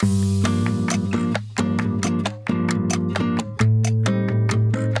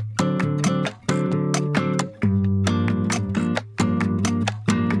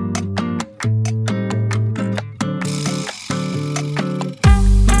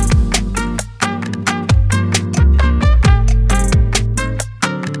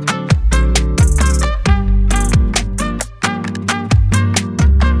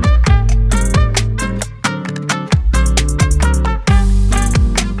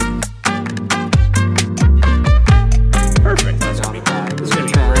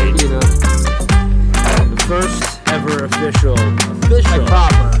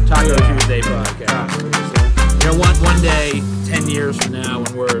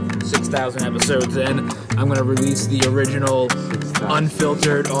6,000 episodes in, I'm going to release the original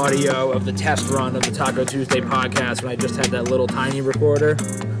unfiltered audio of the test run of the Taco Tuesday podcast when I just had that little tiny recorder.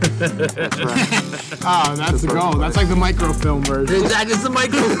 That's right. Oh, that's the goal. That's like the microfilm version. Exactly, it's the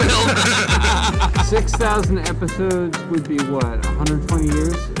microfilm. 6,000 episodes would be what? 120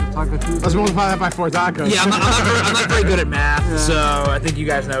 years? Taco Tuesday? Let's multiply that by 4 tacos. Yeah, I'm not very good at math, so I think you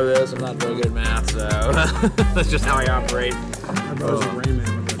guys know this. I'm not very good at math, so that's just how I operate.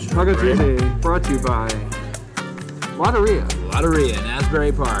 Taco Tuesday brought to you by Lotteria. Lotteria in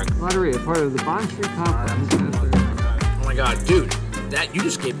Asbury Park. Lotteria, part of the Bond Street Complex. Oh my God, dude. That you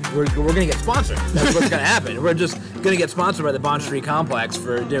just gave. We're gonna get sponsored. That's what's gonna happen. We're just gonna get sponsored by the Bond Street Complex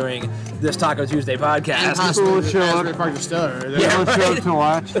for doing this Taco Tuesday podcast. People will show up. Park Distillery. Yeah, They'll show right. up to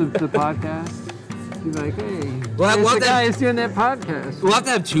watch the podcast. Be like, hey, Well, there's well, the that- guy who's doing that podcast. We'll have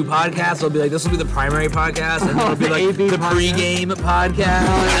to have 2 podcasts. It'll be like this will be the primary podcast, and then it'll be like AB the podcast. pregame podcast.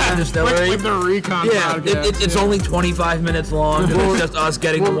 at the distillery. With the recon Yeah, podcast. it's only 25 minutes long. 'Cause it's just us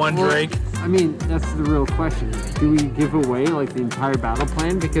getting the one drink. I mean, that's the real question. Do we give away like the entire battle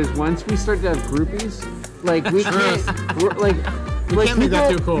plan? Because once we start to have groupies, like we can't, we're, like can't make that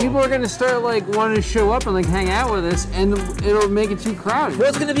too cool. People are gonna start like wanting to show up and like hang out with us, and it'll make it too crowded. Well,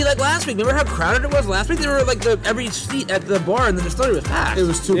 it's gonna be like last week. Remember how crowded it was last week? They were like every seat at the bar in the distillery was packed. It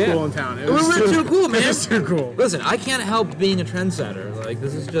was too Yeah. cool in town. It We was were too cool, man. It was too cool. Listen, I can't help being a trendsetter. Like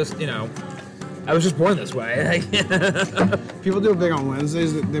this is just, I was just born this way. People do it big on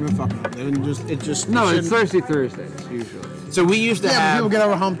Wednesdays. They've been fucking up. They didn't just. It just. No, it's shouldn't- Thursdays usually. So we used to Yeah, but have. people get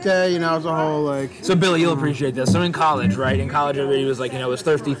over hump day. It's a whole like. So Billy, you'll appreciate this. So in college, right? In college, everybody was like, it was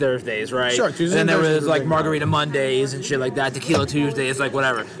Thirsty Thursdays, right? Sure, Tuesdays And then and there Thursdays was were like big. Margarita Mondays and shit like that. Tequila Tuesdays, like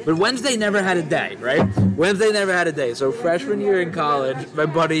whatever. But Wednesday never had a day, right? Wednesday never had a day. So freshman year in college, my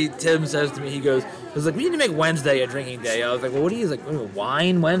buddy Tim says to me, he goes, we need to make Wednesday a drinking day. I was like, well, what do you use? Like,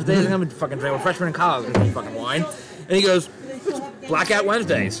 wine Wednesday? I'm gonna fucking drink. We're freshmen in college, we're gonna drink fucking wine. And he goes, Blackout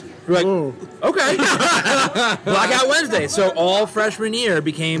Wednesdays. We're like, Ooh. okay. Blackout Wednesdays. So all freshman year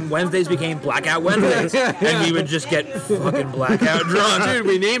Wednesdays became Blackout Wednesdays. And we would just get fucking blackout drunk. Dude,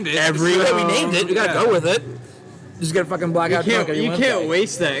 we named it. We named it. We gotta go with it. Just get fucking blackout drunk. every You Wednesday. can't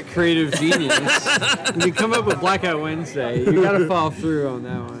waste that creative genius. When you come up with Blackout Wednesday, you gotta follow through on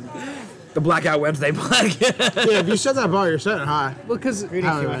that one. The Blackout Wednesday blackout. Yeah, if you set that bar, you're setting high. Well, because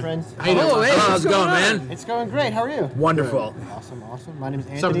Greetings to you, my friends. How you doing? hey, How's it going, on? man? It's going great. How are you? Wonderful. Awesome, awesome. My name is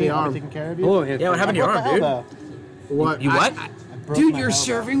up with Anthony. the I'll arm? be taking care of you. Hello, Yeah, what happened to your I arm, broke dude? my elbow. What? You what? I broke Dude, my you're elbow.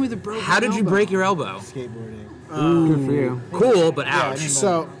 serving with a broken How did you elbow. break your elbow? Skateboarding. Good for you. Cool, but Yeah, I ouch. mean,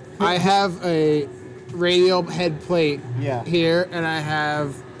 So I have a radial head plate Yeah. here, and I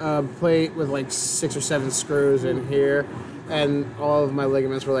have a plate with like 6 or 7 screws in here, and all of my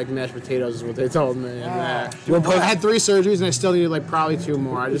ligaments were like mashed potatoes, is what they told me. And, Well, I had 3 surgeries, and I still needed like probably 2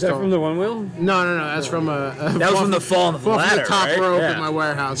 more. I Is just that don't. from the one wheel? No. That's from a. That was from the fall on the fall from ladder, the top right? rope Yeah. in my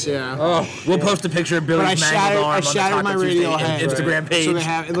warehouse. Yeah. Oh, we'll post a picture of Billy's But I mangled shattered, arm I on the shattered my Taco Tuesday radial head. Instagram page. So they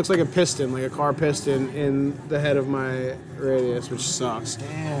have it looks like a piston, like a car piston, in the head of my radius, which sucks.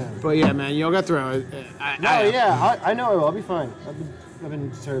 Damn. But yeah, man, you'll get through it. No, yeah, I know I will. I'll be fine. I've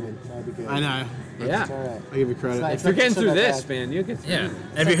been serving, so I'll be good. I know. Yeah. It's all right. I give you credit. It's If you're getting not through that this, bad. man, you'll get through Yeah. it.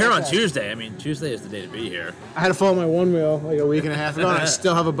 And if you're here on Tuesday, Tuesday is the day to be here. I had to fall on my one wheel like a week and a half ago, and I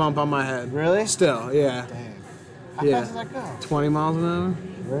still have a bump on my head. Really? Still, yeah. Dang. How Yeah. fast does that go? 20 miles an hour.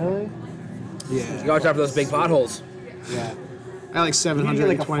 Really? You Yeah. gotta watch out for those big potholes. Yeah. I had like You need like a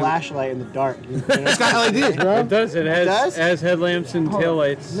 720. flashlight in the dark. It's got LEDs, bro. It does. It has, does? it has headlamps and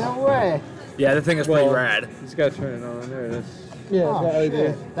taillights. No way. Yeah, the thing is pretty Well, rad. Just gotta turn it on. There it is. Yeah, Oh,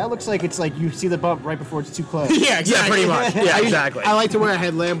 shit. That looks like it's like you see the bump right before it's too close. Yeah, exactly. Yeah, pretty much. Yeah, exactly. I like to wear a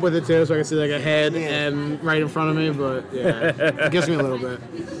headlamp with it too, so I can see like a head Yeah. and right in front of me. But yeah, it gives me a little bit.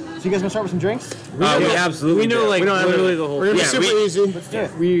 So you guys gonna start with some drinks? We absolutely We know do. like We don't have literally it. the whole We're gonna thing. be super easy. Let's do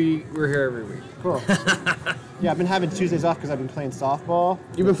it. We're here every week. Cool. Yeah, I've been having Tuesdays off because I've been playing softball.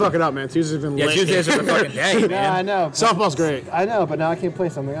 You've been fucking up, man. Tuesdays have been Yeah, lit. Tuesdays are the fucking day, Yeah, I man. know. but- Softball's great. I know, but now I can't play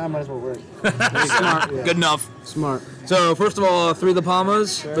something. I might as well work. Smart. Yeah. Good enough. Smart. So, first of all, 3 La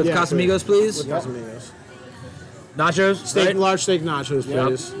Palmas with Yeah, Casamigos, please. With Casamigos. Nachos. Steak, right? large steak nachos,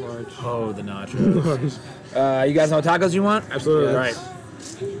 please. Oh, the nachos. You guys know what tacos you want? Absolutely. All right.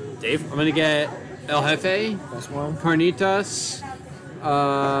 Dave? I'm gonna get El Jefe, That's one. carnitas,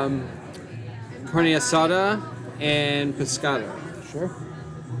 carne asada, and pescado. Sure.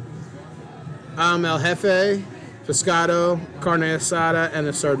 El Jefe, pescado, carne asada, and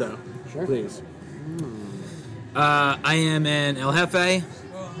a cerdo. Sure. Please. I am an El Jefe,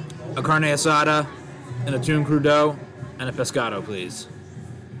 a carne asada, and a tune crudo, and a pescado, please.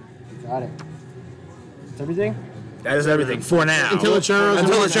 Got it. That's everything? That is everything for now. Until the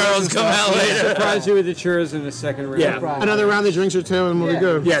churros come out later. Surprise you with the churros in the second round. Yeah. Another round of drinks or two, and we'll be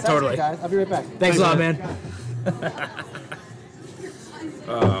good. Yeah, Sounds totally. good, guys. I'll be right back. Thanks a lot, man.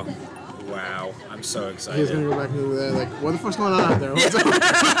 Oh, wow. I'm so He's excited. gonna go back into there, like, what the fuck's going on out there?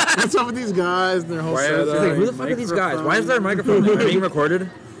 What's up with these guys and their whole setup? He's like, who the fuck are these guys? Why is there a microphone? Are they being recorded? Are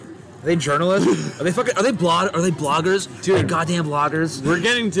they journalists? Are they bloggers? Dude. Are they goddamn bloggers? We're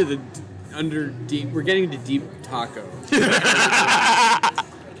getting to the We're getting to deep taco.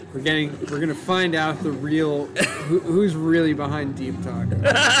 We're gonna find out the real who's really behind deep taco.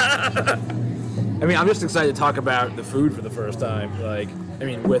 I mean, I'm just excited to talk about the food for the first time. Like, I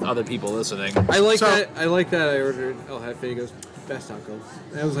mean, with other people listening. I like that. I ordered El Jefe. He goes, best taco.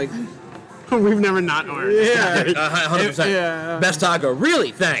 And I was like, We've never not ordered. yeah. 100%. Yeah. Best taco.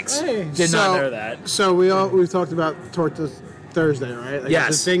 Really? Thanks. Hey. Did not know that. So we've talked about Tortas Thursday, right? Like, Yes.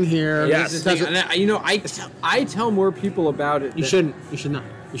 It's a thing here. Yes. It doesn't- I tell more people about it. You shouldn't. You should not.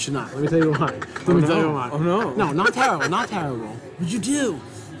 You should not. Let me tell you why. Let me tell you why. Oh, no. No, not terrible. Not terrible. What'd you do?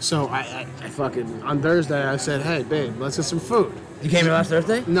 So I fucking on Thursday I said, hey babe, let's get some food. You came here last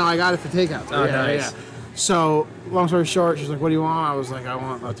Thursday? No, I got it for takeout. Oh, nice. So long story short, she's like, what do you want? I was like, I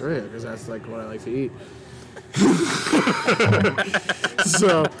want La Tortilla because that's like what I like to eat.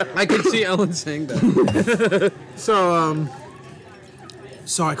 So I could see Ellen saying that.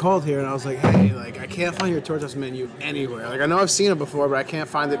 So I called here and I was like, hey, like I can't find your Tortas menu anywhere. Like I know I've seen it before, but I can't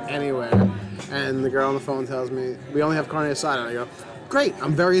find it anywhere. And the girl on the phone tells me we only have carne asada. And I go, great,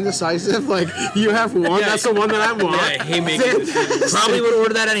 I'm very indecisive. Like you have one, that's the one that I want. Yeah, he makes it. Probably would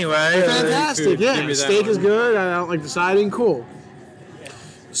order that anyway. Fantastic, Food. Give yeah. me that Steak is one. good. I don't like deciding. Cool.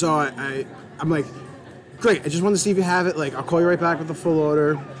 So I'm like, great. I just wanted to see if you have it. Like I'll call you right back with the full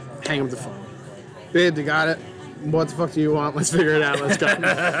order. Hang up the phone. Babe, you got it. What the fuck do you want? Let's figure it out. Let's go.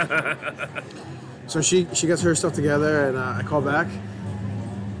 So she gets her stuff together, and I call back,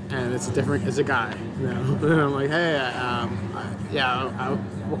 and it's a guy. You know? And I'm like, hey,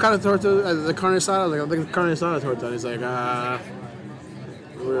 what kind of torta? The carne asada? Like, I'm like the carne asada torta. And he's like,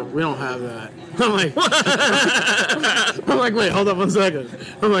 we don't have that. I'm like, wait, hold up 1 second.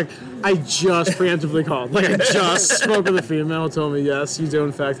 I'm like, I just preemptively called. Like, I just spoke with a female, told me, yes, you do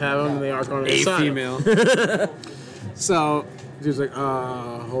in fact have them, and they are carne A asada. female. So, dude's like,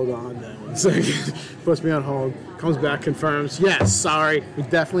 hold on then 1 second. Puts me on hold, comes back, confirms, yes, sorry, we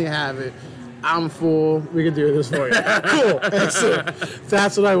definitely have it. I'm full, we can do this for you. Cool, excellent.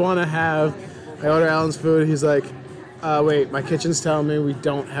 That's what I want to have. I order Alan's food, he's like, wait, my kitchen's telling me we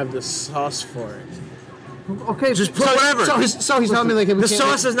don't have the sauce for it. Okay, just put whatever. So he's telling me, like, we The can't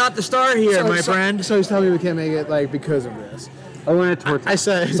sauce is not the star here, my friend. So he's telling me we can't make it, like, because of this. I want a torta. I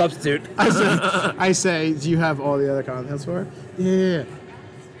say, Substitute. I say, do you have all the other contents for it? Yeah.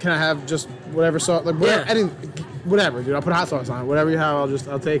 Can I have just whatever sauce? Like whatever, Yeah. whatever, dude. I'll put hot sauce on it. Whatever you have,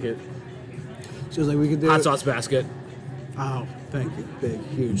 I'll take it. She was like, we can do Hot it. sauce basket. Oh, thank you. Big,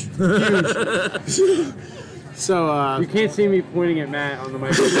 huge. So, You can't see me pointing at Matt on the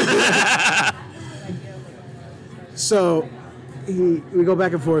microphone. so we go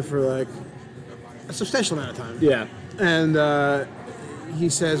back and forth for like a substantial amount of time. Yeah. And he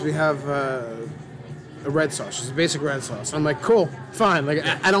says we have a red sauce, just a basic red sauce. I'm like, cool, fine. Like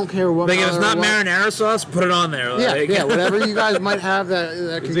I don't care what. Like, if it's color not or what. marinara sauce, put it on there. Yeah, Like. yeah, whatever you guys might have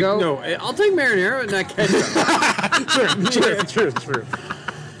that can He's go. like, no, I'll take marinara and not ketchup. True.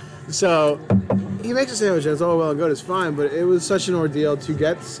 So he makes a sandwich. And it's all well and good. It's fine, but it was such an ordeal to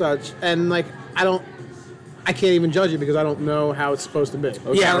get such, and like I can't even judge it because I don't know how it's supposed to be. Okay?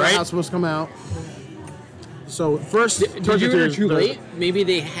 Yeah, I don't know right. how it's supposed to come out. So first, Did you order too late? Maybe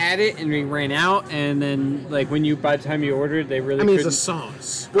they had it and they ran out, and then like by the time you ordered, they really. I mean, it's couldn't. a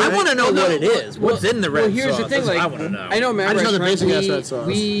sauce. I want to know Well, what it is. What's in the red Well, here's sauce? the thing. That's Like, what I want to know. I know, Matt. I just know the Restaurant, basic red sauce.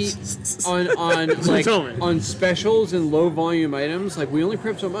 We on you told me. on specials and low volume items, like we only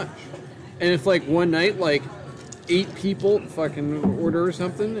prep so much, and if like one night like 8 people fucking order or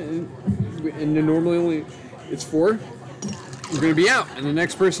something, and then normally only it's 4. We're gonna be out, and the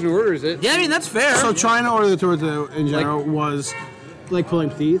next person who orders it. Yeah, I mean, that's fair. So trying to order the torta in general was like pulling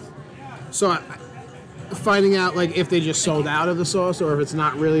teeth. So finding out like if they just sold out of the sauce or if it's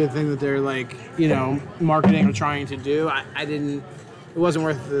not really a thing that they're like, you know, marketing or trying to do, I didn't. It wasn't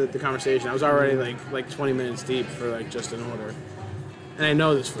worth the conversation. I was already like 20 minutes deep for like just an order, and I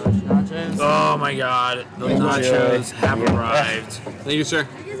know this food. Oh my God, the nachos have arrived. Thank you, sir.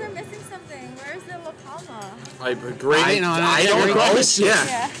 You guys are missing something. Where's the La Palma? I great. I know, I don't great know. question.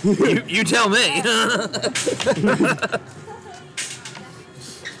 Yeah, you tell me.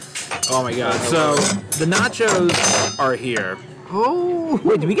 Oh my God! So the nachos are here. Oh,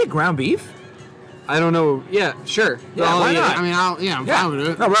 Wait, did we get ground beef? I don't know. Yeah, sure. Yeah, why not? I mean, I'm fine with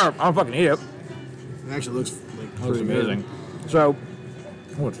it. No, I don't fucking eat it. It actually looks like It's pretty good. amazing. So,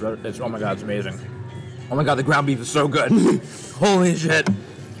 oh my god, it's amazing. Oh my god, the ground beef is so good. Holy shit.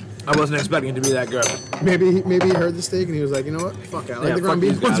 I wasn't expecting it to be that good. Maybe he heard the steak and he was like, you know what? Fuck it. I like Yeah, the ground fuck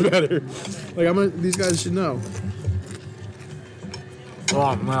beef these one's guys. better. Like these guys should know.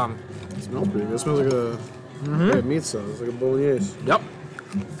 Oh man. It smells pretty good. It smells like a meat sauce, like a bolognese. Yep.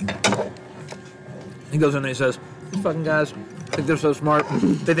 He goes in and he says, these fucking guys think they're so smart.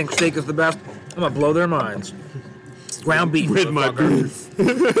 They think steak is the best. I'm gonna blow their minds. Ground beef, With my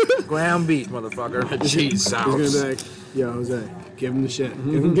motherfucker. Ground beef, motherfucker. He's gonna be like, yo, Jose, give him the shit.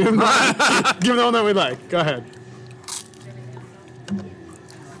 Give him the one that we like. Go ahead.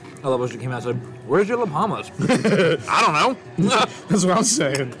 I love when she came out and said, where's your La Palmas? I don't know. That's what I'm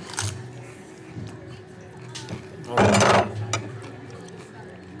saying.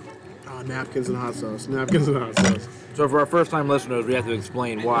 Oh, napkins and hot sauce. Napkins and hot sauce. So for our first-time listeners, we have to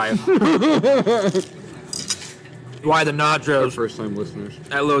explain why. Why the nachos First time listeners.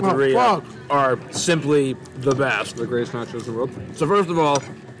 at Loteria fuck. are simply the best. The greatest nachos in the world. So first of all,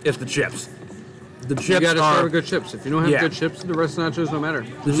 it's the chips. The You chips gotta start are with good chips. If you don't have Yeah. good chips, the rest of the nachos don't matter.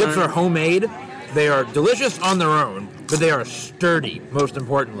 the chips are homemade. They are delicious on their own, but they are sturdy. Most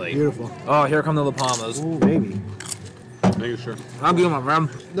importantly. Beautiful. Oh, here come the La Palmas. Ooh, baby. Thank you, sir. I'm good, my friend.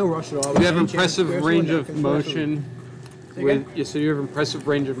 No rush at all. You have impressive range of motion. You said you have impressive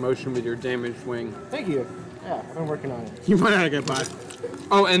range of motion with your damaged wing. Thank you. Yeah, I've been working on it. You might not get by.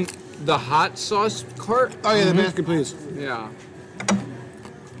 Oh, and the hot sauce cart. Oh yeah, the basket, please. Yeah.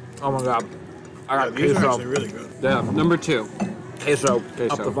 Oh my god. I got These are actually queso. really good. Yeah. Number 2. Queso up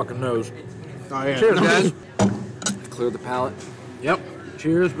Queso. the fucking nose. Oh yeah. Cheers, guys. Clear the palate. Yep.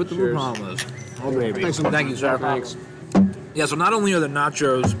 Cheers with the Cheers. La Palmas. Oh baby. Thanks so much. Thank you, sir. Thanks. Yeah, so not only are the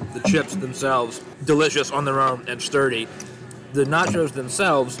nachos, the chips themselves, delicious on their own and sturdy, the nachos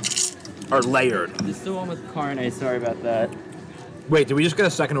themselves are layered. This is the one with carne. Sorry about that. Wait, did we just get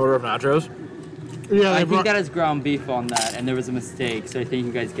a second order of nachos? Yeah, I they think brought, that has ground beef on that, and there was a mistake, so I think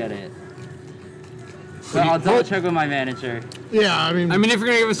you guys get it. But I'll double check with my manager. yeah. I mean, I mean, if you're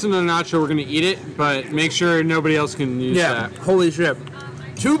gonna give us another nacho, we're gonna eat it, but make sure nobody else can use Yeah. that. Holy shit.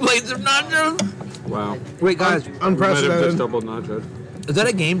 2 plates of nachos? Wow. Wait, guys, We might have just unprecedented. doubled nachos. is that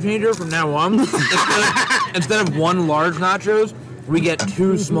a game changer from now on? Instead of 1 large nachos, we get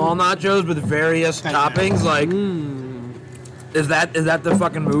 2 small nachos with various toppings. Like, is that the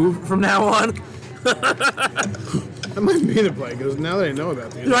fucking move from now on? That might be the play because now that I know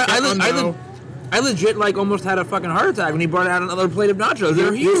about these, I legit like almost had a fucking heart attack when he brought out another plate of nachos.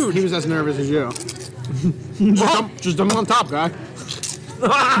 They're huge. He was as nervous as you. just dump on top, guy.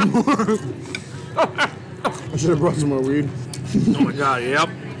 I should have brought some more weed. Oh my god, yep.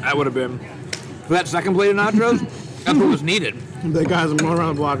 That would have been. For that second plate of nachos, that's what was needed. The guys, I'm going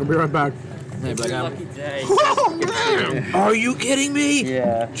around the block. I'll be right back. Yeah, but, Lucky day. are you kidding me?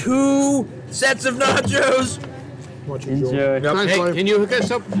 Yeah. 2 sets of nachos. Watch you, Joel. Enjoy. Yep. Thanks, Hey, buddy. can you hook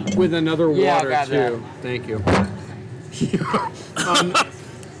us up with another Yeah, I water got too? Thank you.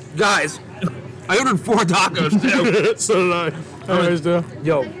 Guys, I ordered 4 tacos too. So did I. I always do.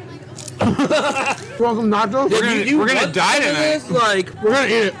 Yo, You want some nachos? We're gonna die want some of tonight. this? Like, We're gonna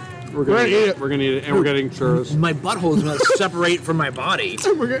eat it. We're gonna eat it. We're gonna eat it, and we're getting churros. my butthole is gonna separate from my body,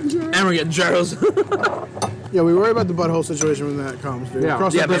 We're getting churros. and we're getting churros. Yeah, we worry about the butthole situation when that comes, dude. Yeah.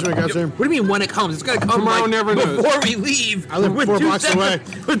 Cross Yeah, that bridge when it but- gets there. what do you mean when it comes? It's gonna come Tomorrow like, never knows. before we leave. I live 4 blocks away.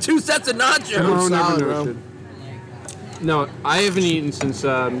 With 2 sets of nachos. Tomorrow never solid, knows, bro. dude. No, I haven't eaten since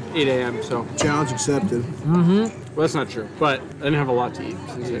 8 a.m. So, Challenge accepted. well, that's not true. But I didn't have a lot to eat.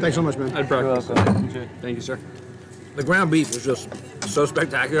 Since 8 Thanks so much, man. I had breakfast. Thank you, sir. The ground beef is just so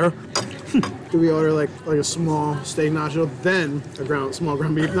spectacular. Do we order like a small steak nacho, then a small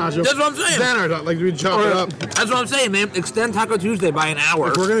ground beef nacho? That's what I'm saying. Then like do we chop it up? That's what I'm saying, man. Extend Taco Tuesday by an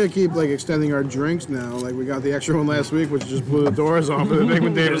hour. If we're gonna keep like extending our drinks now, like we got the extra one last week, which just blew the doors off. And then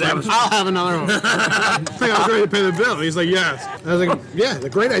when Dave was like, "I'll have another one." I think I was ready to pay the bill. He's like, "Yes." I was like, "Yeah, the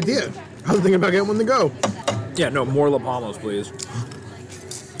great idea." I was thinking about getting one to go. Yeah, no, more La Palmas, please.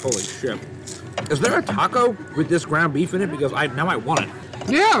 Holy shit. Is there a taco with this ground beef in it? Because now I want it.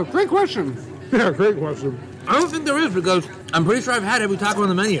 Yeah, great question. Yeah, great question. I don't think there is because I'm pretty sure I've had every taco on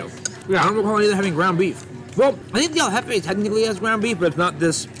the menu. Yeah, I don't recall either having ground beef. Well, I think the El Jefe technically has ground beef, but it's not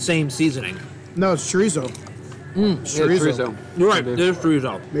this same seasoning. No, it's chorizo. Chorizo. You're right, there's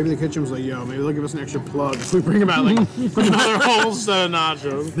chorizo. Maybe the kitchen was like, "Yo, maybe they'll give us an extra plug if we bring about like another whole set of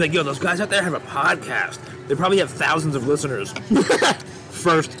nachos." Like, yo, those guys out there have a podcast. They probably have thousands of listeners.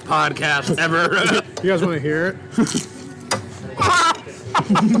 First podcast ever. You guys want to hear it?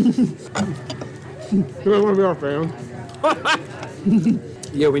 You don't want to be our fan.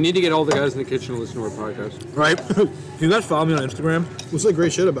 Yeah, we need to get all the guys in the kitchen to listen to our podcast. Right? Can you guys follow me on Instagram? We'll say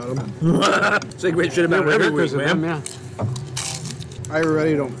great shit about him. Say great shit about it every week, man. Yeah. I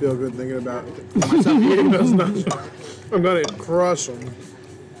already don't feel good thinking about myself eating those nachos. I'm gonna crush them.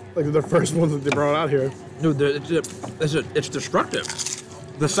 Like the first ones that they brought out here. Dude, it's destructive.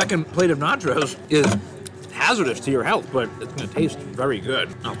 The second plate of nachos is hazardous to your health, but it's gonna taste very good.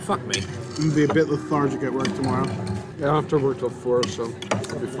 Oh, fuck me. I'm gonna be a bit lethargic at work tomorrow. Yeah, I don't have to work till 4, so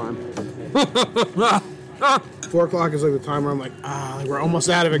I'll be fine. 4 o'clock is like the time where I'm like, like we're almost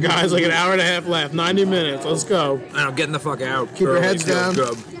out of it, guys. Like an hour and a half left, 90 minutes. Let's go. And I'm getting the fuck out. Keep your early. heads Feels down.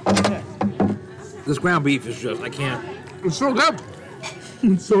 Good. This ground beef is just, I can't. It's so good.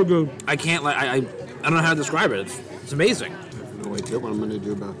 It's so good. I can't, like, I don't know how to describe it. It's amazing. I have no idea what I'm going to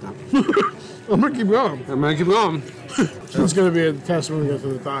do about that. I'm gonna keep going. I'm going to keep going. It's gonna be a test when we get to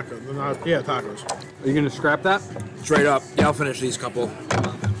the tacos. Tacos. Are you going to scrap that? Straight up. Yeah, I'll finish these couple.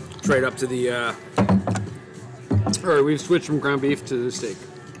 Straight up to the, All right, we've switched from ground beef to the steak.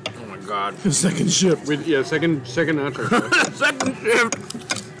 oh my god. Second shift. Second nacho. Second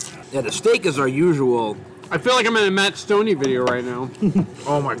shift. Yeah, the steak is our usual. I feel like I'm in a Matt Stoney video right now.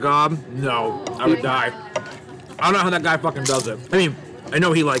 Oh my god. No. I would die. I don't know how that guy fucking does it. I mean, I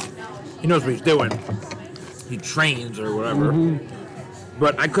know he knows what he's doing. He trains or whatever.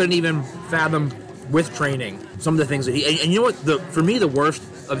 But I couldn't even fathom with training some of the things that he. And you know what? For me, the worst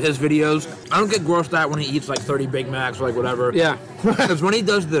of his videos, I don't get grossed out when he eats like 30 Big Macs or like whatever. Yeah. Because when he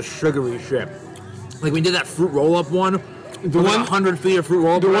does the sugary shit, like we did that fruit roll-up one, the one- 100 feet of fruit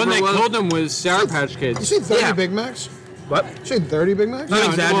roll-up. The one whatever that it was. killed him was Sour Patch You Kids. say 30 Yeah. Big Macs? What? You say 30 Big Macs? Not No,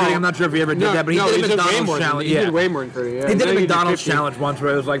 exaggerating. well, I'm not sure if he ever did that, but he did a way McDonald's more challenge. He Yeah. did way more than 30. Yeah. He did a Then McDonald's 50. challenge once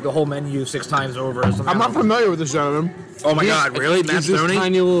where it was like the whole menu 6 times over or something. I'm not familiar with this gentleman. Oh my god, really? Matt He's this Stoney?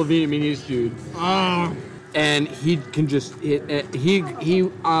 tiny little Vietnamese dude. Oh. And he can just he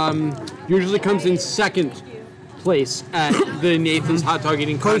usually comes in second place at the Nathan's hot dog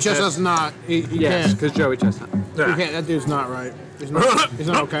eating Cody contest. Chestnut's not. He Yes, can't. because Joey Chestnut. He can't. That dude's not right. He's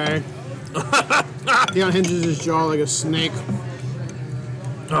not okay. He unhinges his jaw like a snake.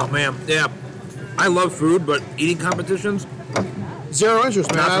 Oh man, yeah. I love food, but eating competitions, Zero interest,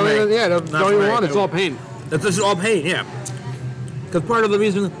 man. Not for I don't me. even, yeah, don't, Not don't for even me. want It's it. all pain. that's just all pain, yeah. Because part of the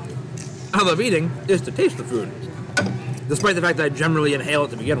reason I love eating is to taste the food. Despite the fact that I generally inhale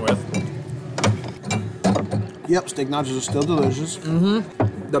it to begin with. Yep, steak nachos are still delicious.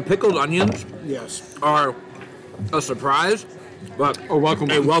 The pickled onions Yes. are a surprise, but A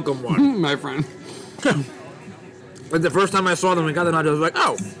welcome a one. welcome one. My friend. Like the first time I saw them and got the nachos, I was like,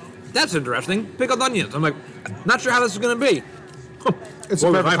 oh, that's interesting. Pickled onions. I'm like, not sure how this is going to be. It's What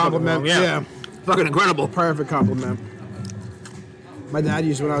a was I perfect fucking compliment. wrong? Yeah. Fucking incredible. Perfect compliment. My dad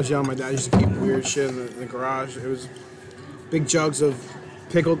when I was young, my dad used to keep weird shit in the garage. It was big jugs of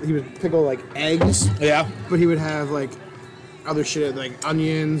pickled, he would pickle like eggs, Yeah. but he would have like other shit like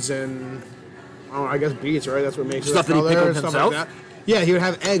onions and, I guess beets, right? That's what makes Stuff it that he color pickled and stuff himself? like that. Yeah, he would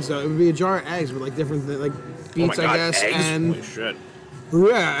have eggs though. It would be a jar of eggs with like different, like Oh beets, my God, I guess, eggs? and Holy shit.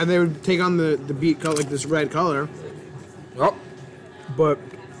 yeah, and they would take on the beet color, like this red color. Oh, But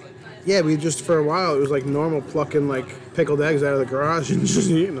yeah, we just for a while it was like normal plucking like pickled eggs out of the garage and just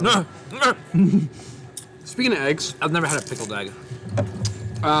eating them. Speaking of eggs, I've never had a pickled egg.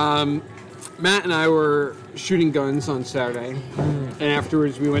 Matt and I were shooting guns on Saturday, and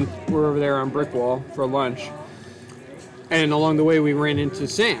afterwards we're over there on Brickwall for lunch. And along the way we ran into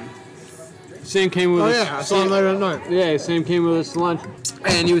Sam. Sam came with Oh us. yeah, I saw him later at night. Yeah, Sam came with us to lunch,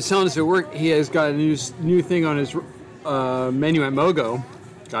 and he was telling us at work he has got a new thing on his menu at Mogo.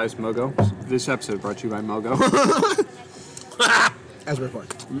 Guys, Mogo. This episode brought to you by Mogo. Asbury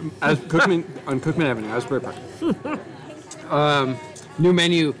Park. on Cookman Avenue, Asbury Park. New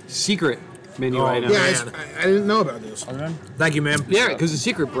menu, secret menu Oh, item. Yeah, Man. I didn't know about this. Thank you, man. Yeah, because it's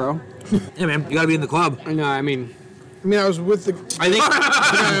secret, bro. Yeah, man. You gotta be in the club. I know. I mean, I mean, I was with the I think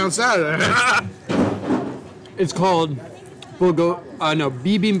guy on Saturday. it's called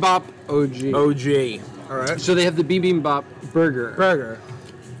Bibimbap OG. OG. All right. So they have the Bibimbap burger, Burger.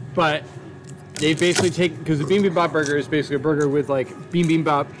 but they basically take, because the Bibimbap burger is basically a burger with like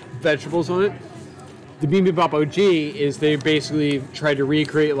Bibimbap vegetables on it. The Bibimbap OG is they basically tried to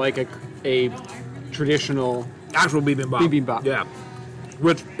recreate like a traditional. Actual bibimbap. Bibimbap. Yeah.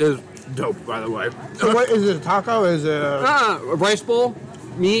 Which is dope, by the way. So what is it? A taco? Is it? A rice bowl,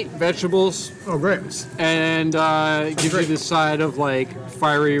 meat, vegetables, Oh, great. and gives you this side of like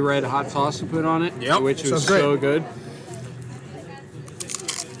fiery red hot sauce to put on it, Yep. which was Sounds great. so good.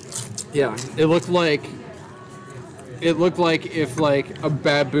 Yeah, it looked like if like a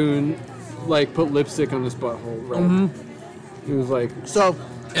baboon like put lipstick on his butthole. Right? Mm-hmm. It was like So,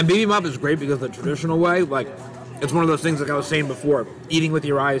 And bibimbap is great because the traditional way, like, it's one of those things like I was saying before, eating with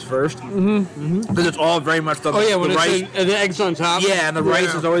your eyes first. Because it's all very much the, oh yeah, when the it's rice. and the eggs on top. Yeah, and the rice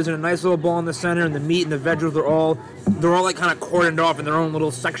Yeah. is always in a nice little bowl in the center, and the meat and the vegetables they're all like kind of cordoned off in their own little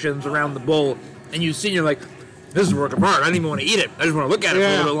sections around the bowl. And you see, and you're like, this is a work of art. I don't even want to eat it. I just want to look at it for a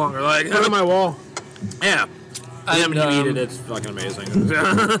Yeah. little bit longer. Like, put it on my wall. yeah. And then when you And, eat it, it's fucking amazing.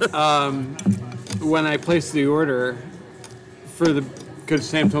 When I placed the order for the, because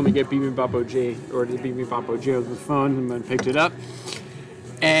Sam told me to get bibimbap OG, ordered the bibimbap OG over the phone, and then picked it up.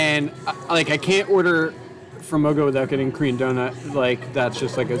 And like I can't order from Mogo without getting Korean donut. Like that's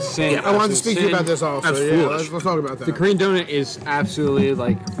just like a sin. Yeah, I wanted to absolute speak to you sin. about this also. That's Yeah, foolish. let's talk about that. The Korean donut is absolutely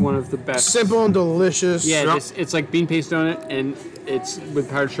like one of the best. Simple and delicious. Yeah, Yep. it's like bean paste donut, and it's with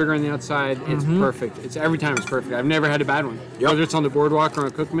powdered sugar on the outside. It's perfect. It's every time it's perfect. I've never had a bad one. Yep. Whether it's on the boardwalk or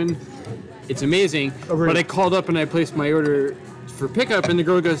on Cookman, it's amazing. Agreed. But I called up and I placed my order for pickup, and the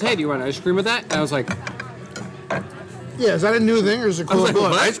girl goes, "Hey, do you want ice cream with that?" And I was like, Yeah, is that a new thing or is it I was cool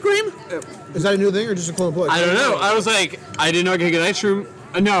like, blood? ice cream? Is that a new thing or just a cool blood? "I don't know." I was like, "I didn't know I could get ice cream."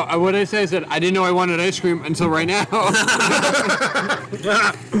 No, what did I say? I said, "I didn't know I wanted ice cream until right now."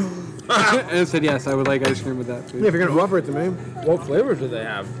 And I said, "Yes, I would like ice cream with that, Yeah, please." if you're gonna offer it to me. What flavors do they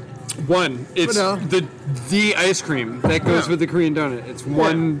have? One, it's Vanilla. the ice cream that goes with the Korean donut. It's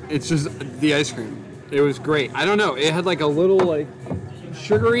one. It's just the ice cream. It was great. I don't know. It had like a little like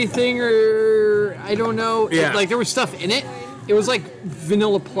sugary thing, or I don't know. Yeah. Like there was stuff in it. It was like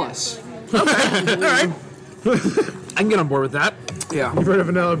vanilla plus. All right. I can get on board with that. Yeah. You've heard of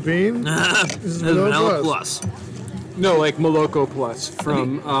vanilla bean? This is is Vanilla Vanilla Plus. Plus. No, like Moloko Plus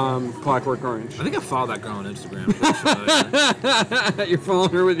from Clockwork Orange. I think I follow that girl on Instagram. Pretty sure. You're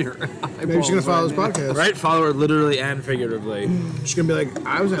following her with your Maybe she's gonna follow this podcast. Right? Follow her literally and figuratively. She's gonna be like,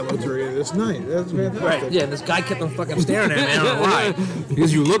 I was at Loteria this night. That's fantastic. Right. Yeah, this guy kept on fucking staring at me. I don't know why.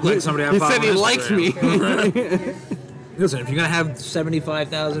 Because you look like somebody I He follow said he on liked Instagram. me. Listen, if you're gonna have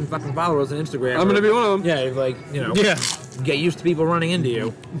 75,000 fucking followers on Instagram, I'm gonna be one of them. Yeah, like Yeah. get used to people running into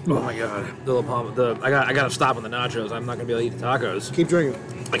you. Oh my god, the La Palma, I gotta stop on the nachos. I'm not gonna be able to eat the tacos. Keep drinking.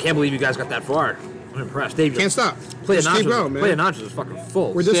 I can't believe you guys got that far. I'm impressed. Dave, Can't stop. Play of Just keep nachos. going, man. Play of nachos is fucking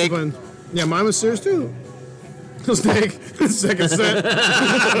full. We're Steak. disciplined. Yeah, mine was serious too. Steak. Second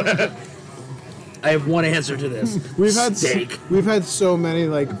set. I have one answer to this. We've had steak. We've had so many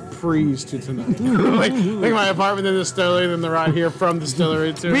like pre's to tonight. like my apartment in the distillery, then the ride here from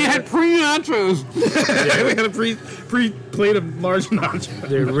distillery to. We had pre-nachos. we had a pre plate of large nachos.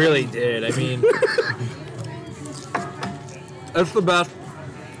 They really did. I mean, that's the best.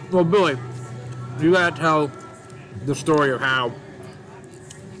 Well, Billy, you gotta tell the story of how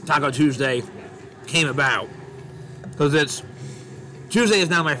Taco Tuesday came about. Because Tuesday is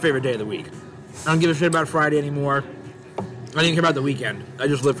now my favorite day of the week. I don't give a shit about Friday anymore. I don't even care about the weekend. I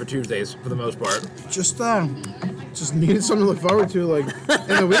just live for Tuesdays for the most part. Just needed something to look forward to, like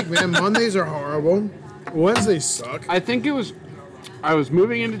in the week, man. Mondays are horrible. Wednesdays suck. I think I was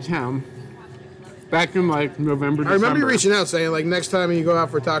moving into town back in like November, I remember you December. reaching out saying like next time you go out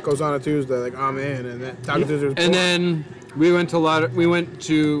for tacos on a Tuesday, like I'm in, and that Taco Tuesday was And then we went to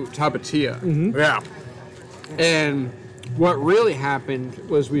Tapatia. Yeah. And what really happened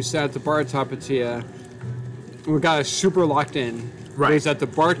was we sat at the bar at Tapatia. We got us super locked in. Right. It was that the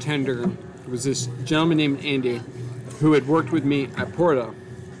bartender was this gentleman named Andy who had worked with me at Porto.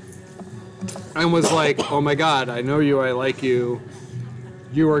 And was like, oh my God, I know you, I like you.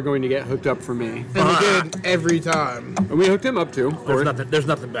 You are going to get hooked up for me. and we did every time. And we hooked him up too. of course. There's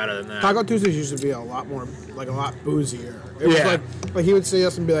nothing better than that. Taco Tuesdays used to be a lot boozier. It was Yeah. like he would see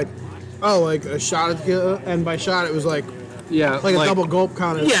us and be like, oh, like a shot of tequila, and by shot it was like Yeah. a double gulp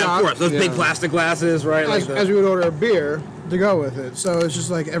kind of Yeah, shot. of course. Those big Yeah. plastic glasses, right? Like As we would order a beer to go with it. So it's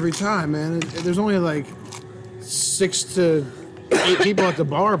just like every time, man. There's only like 6 to 8 people at the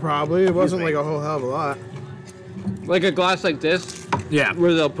bar, probably. It wasn't like a whole hell of a lot. Like a glass like this, yeah.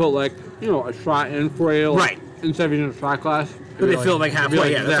 where they'll put like, a shot in for you. Like, Right. Instead of using a shot glass. But they it'd be fill it like it'd be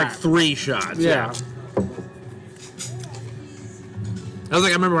halfway. Yeah, that's that. like 3 shots. Yeah. I was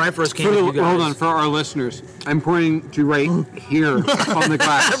like, I remember when I first came For with the, you guys. hold on, for our listeners, I'm pointing to right here on the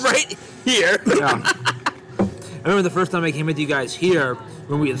glass. Right here. Yeah. I remember the first time I came with you guys here,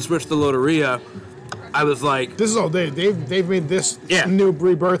 when we had switched the Loteria, I was like, This is all Dave. They've made this Yeah. new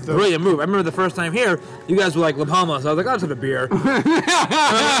rebirth of brilliant move. I remember the first time here, you guys were like La Palmas. I was like, I'll just have a beer. I'm like,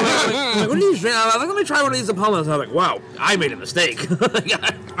 what are these drinking? I was like, let me try one of these La Palmas. I was like, wow, I made a mistake.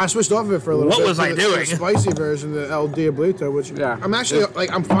 I switched off of it for a little What bit. was to I the doing? spicy version, the El Diablito, which Yeah. I'm actually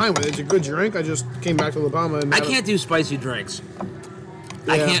I'm fine with. It's a good drink. I just came back to La Palma and I can't do spicy drinks.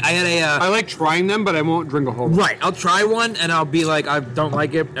 I can't. I had a. I like trying them, but I won't drink a whole one. Right, I'll try one and I'll be like, I don't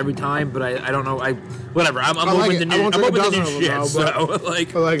like it every time, but I don't know. Whatever. I'm I like open it. to I new. won't I'm take a open to dozen new of them shit. now, So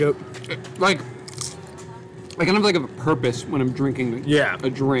like, I like it. Like, I kind of like have a purpose when I'm drinking Yeah. a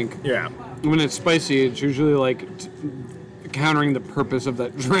drink. yeah. When it's spicy, it's usually like countering the purpose of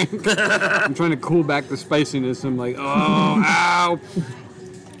that drink. I'm trying to cool back the spiciness. I'm like, oh, ow.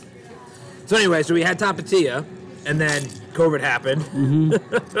 So anyway, so we had Tapatia, and then COVID happened.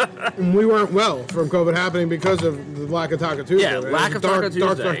 And we weren't well from COVID happening because of the lack of Taco Tuesday. Yeah, right? lack It was of Taco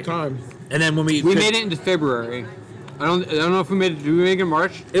dark Tuesday. time. And then when we Made it into February. I don't know if we made it. Did we make it in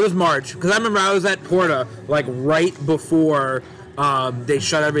March? It was March because I remember I was at Porta like right before they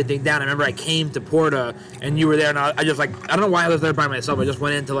shut everything down. I remember I came to Porta and you were there, and I just like I don't know why I was there by myself. I just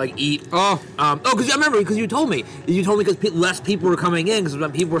went in to like eat. Because I remember because you told me because less people were coming in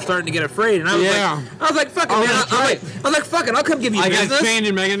because people were starting to get afraid, and I was like fuck it, man. I was like fuck it, I'll come give you I business. got Shane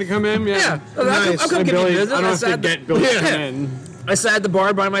and Megan to come in. Yeah, I'll Nice. come give you business. I don't have to get Billy to come in. I sat at the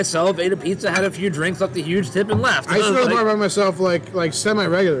bar by myself, ate a pizza, had a few drinks, left a huge tip, and left. I used to was go to the like- bar by myself like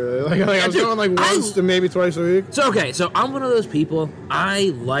semi-regularly. Like I was dude, going like once to maybe twice a week. So okay, so I'm one of those people.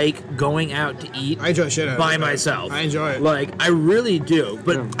 I like going out to eat I enjoy shit out of by it. myself. I enjoy it. Like I really do,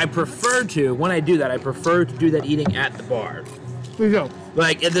 but Yeah. I prefer to when I do that. I prefer to do that eating at the bar. There you go.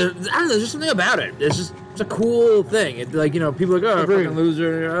 Like I don't know, there's just something about it. It's a cool thing. It, like people are like, oh, Agreed. fucking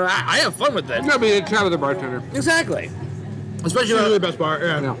loser. I have fun with it. No, but you chat with the bartender. Exactly. Especially Usually the when, best bar.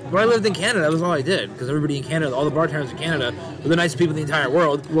 Yeah. Yeah. when I lived in Canada, that was all I did. Because everybody in Canada, all the bartenders in Canada, were the nicest people in the entire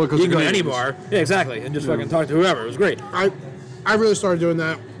world. Well, 'cause you can go to they're any Canadians. bar. Yeah, exactly. And just fucking talk to whoever. It was great. I really started doing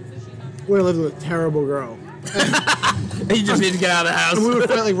that when I lived with a terrible girl. And you just need to get out of the house. And we would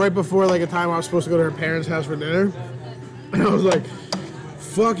fight like right before like a time I was supposed to go to her parents' house for dinner. And I was like,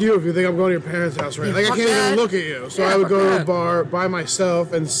 fuck you if you think I'm going to your parents' house right now. Like I fuck can't that. even look at you. So Yeah, I would fuck go to that. a bar by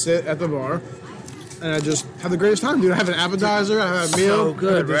myself and sit at the bar. And I just have the greatest time, dude. I have an appetizer, I have a meal, So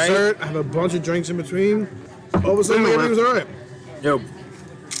good, I have a right? dessert, I have a bunch of drinks in between. All of a sudden, like, everything was all right. Yo,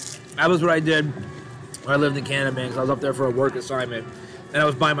 that was what I did when I lived in Canada, man, because I was up there for a work assignment, and I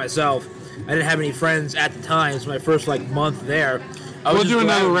was by myself. I didn't have any friends at the time. So my first like month there, I We'll was do just go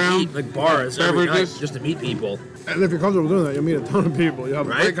another out and round. eat, like bars every night Beverages. just to meet people. And if you're comfortable doing that, you'll meet a ton of people. You'll have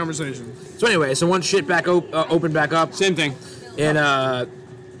a Right? great conversation. So anyway, so once shit back opened back up, Same thing. and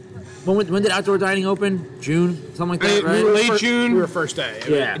when did outdoor dining open? June, something like that, right? we were Late first, June. We were first day.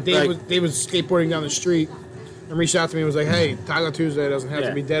 Yeah, Dave was skateboarding down the street and reached out to me and was like, hey, Taco Tuesday doesn't have Yeah.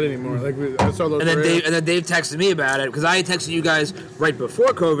 to be dead anymore. Like, that's all those And then were. Dave texted me about it because I had texted you guys right before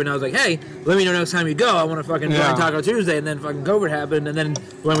COVID, and I was like, "Hey, let me know next time you go. I want to fucking Yeah. join Taco Tuesday." And then fucking COVID happened, and then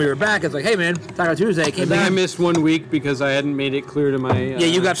when we were back, it's like, "Hey, man, Taco Tuesday I came think I back." missed 1 week because I hadn't made it clear to my. Yeah,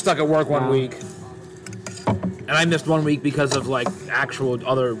 you got stuck at work one wow. week, and I missed 1 week because of like actual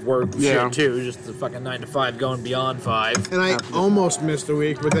other work Yeah. shit too. Just the fucking 9 to 5 going beyond 5. And I almost missed a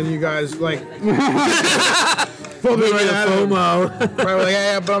week, but then you guys, like, pulled me right out of it. FOMO. Right, we're like,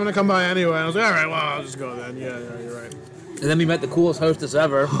 yeah, but I'm going to come by anyway. And I was like, all right, well, I'll just go then. Yeah, you're right. And then we met the coolest hostess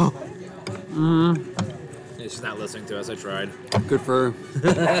ever. She's not listening to us. I tried. Good for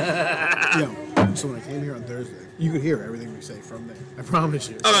her. Yo, so when I came here on Thursday, you could hear everything we say from there. I promise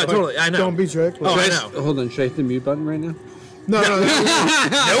you. Oh, no, totally, I know. Don't be tricked. Oh, I Should know. Hold on, should I hit the mute button right now? No.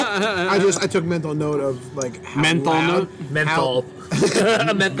 I took mental note of, like, how Mental loud, note? Menthol.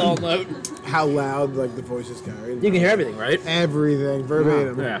 A menthol note. How loud, like, the voices carried. You can hear everything, right? Everything,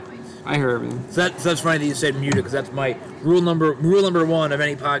 verbatim. Yeah. I hear everything. So that's funny that you said muted because that's my rule number one of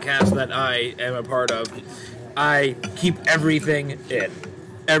any podcast that I am a part of. I keep everything in.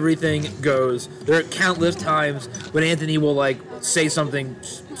 Everything goes. There are countless times when Anthony will like say something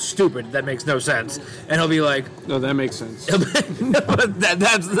stupid that makes no sense, and he'll be like, No, that makes sense. he'll be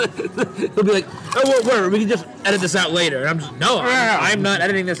like, oh, well, whatever. We can just edit this out later. And I'm just no, I'm not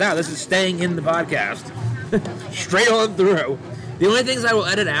editing this out. This is staying in the podcast, straight on through. The only things I will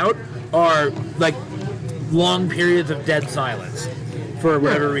edit out are like long periods of dead silence for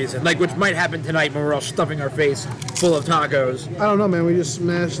whatever reason, like which might happen tonight when we're all stuffing our face full of tacos. I don't know, man. We just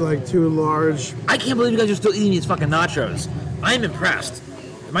smashed, like, 2 large... I can't believe you guys are still eating these fucking nachos. I'm impressed.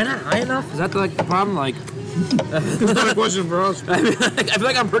 Am I not high enough? Is that like the problem? Like, It's not a question for us. I feel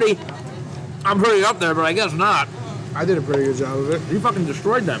like I'm pretty up there, but I guess not. I did a pretty good job of it. You fucking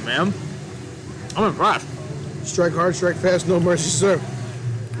destroyed them, man. I'm impressed. Strike hard, strike fast, no mercy, sir.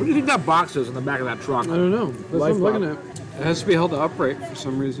 What do you think that box is in the back of that truck? I don't know. That's what I'm looking at. It has to be held upright for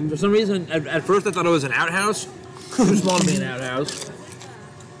some reason. For some reason, at first I thought it was an outhouse. Too small to be an outhouse.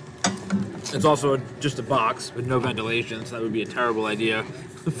 It's also just a box with no ventilation, so that would be a terrible idea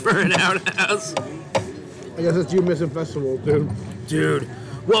for an outhouse. I guess it's you missing festival, dude. Dude,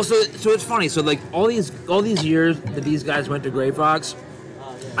 Well, so it's funny. So like all these years that these guys went to Gray Fox,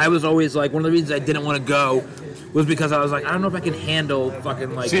 I was always like, one of the reasons I didn't want to go was because I was like, I don't know if I can handle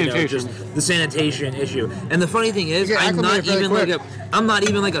fucking like Sanitation. just the sanitation issue. And the funny thing is, You get I'm not acclimated even really like I'm not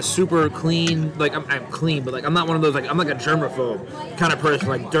even like a super clean, like I'm clean, but like I'm not one of those, like I'm like a germaphobe kind of person.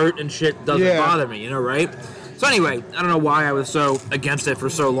 Like dirt and shit doesn't Yeah. bother me, right? So anyway, I don't know why I was so against it for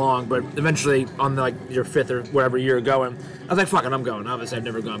so long, but eventually on like your 5th or whatever year going, I was like, fuck it, I'm going. Obviously, I've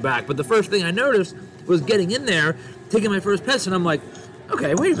never gone back. But the first thing I noticed was getting in there, taking my first piss, and I'm like,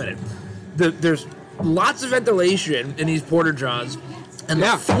 okay, wait a minute. There's lots of ventilation in these porta johns, and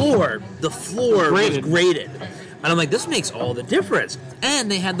the floor was graded. And I'm like, this makes all the difference. And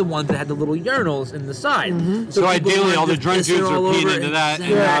they had the ones that had the little urinals in the side. So people ideally, weren't all the just drunk pissing dudes are all over peeing it. into that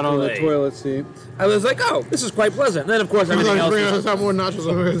and not on the Exactly. toilet seat. I was like, oh, this is quite pleasant. And then, of course, everything else Bring was us out more nachos.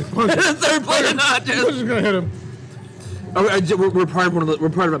 I'm third plate of nachos. just gonna hit him. We're part of we're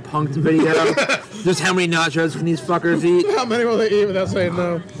part of a punked video. Just how many nachos can these fuckers eat? How many will they eat without saying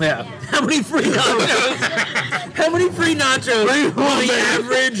no? Yeah. How many free nachos? How many free nachos will the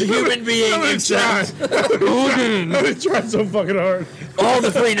average human being accept? I tried so fucking hard. All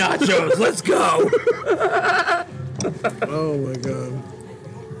the free nachos. Let's go. Oh my god.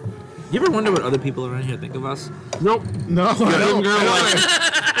 You ever wonder what other people around here think of us? Nope. No, I don't.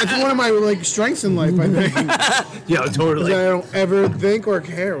 It's one of my like strengths in life, I think. Yeah, Is totally. I don't ever think or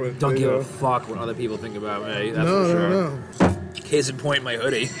care with. Don't you give know. a fuck what other people think about me. That's No, for sure. no. Case in point, my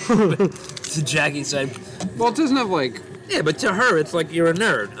hoodie. So Jackie said, Well, it doesn't have like. yeah, but to her, it's like you're a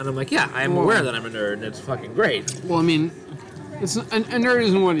nerd. And I'm like, yeah, I am aware that I'm a nerd, and it's fucking great. Well, I mean, it's a nerd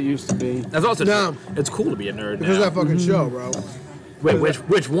isn't what it used to be. That's also No. it's cool to be a nerd Because now. that fucking show, bro. Wait,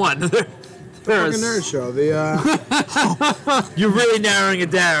 which one? Fucking nerd show. The You're really narrowing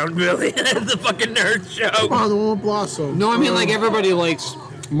it down, Billy. The fucking nerd show. oh, the one with Blossom. No, I mean like everybody likes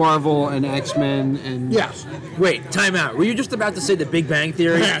Marvel and X-Men and Yes. Wait, time out. Were you just about to say The Big Bang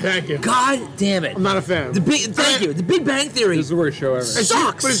Theory? Yeah, thank you. God damn it. I'm not a fan. Thank you. The Big Bang Theory This is the worst show ever. It's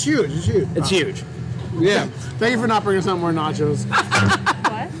sucks. But it's huge. It's huge. It's huge. Yeah. Thank you for not bringing us out more nachos.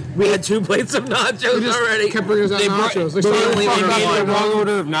 What? We had 2 plates of nachos just already. kept bringing us out They brought, nachos. but They they started only fucking made got up the like wrong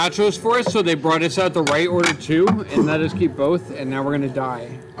order of nachos for us, so they brought us out the right order too, and let us keep both, and now we're gonna die.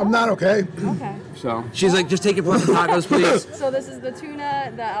 I'm not okay. Okay. So She's like, just take your plate of tacos, please. So this is the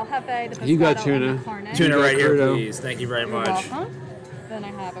tuna, the El Jefe, the pescado, You got and tuna. the carne. Tuna right here, Crudo. please. Thank you very You're much. welcome. Then I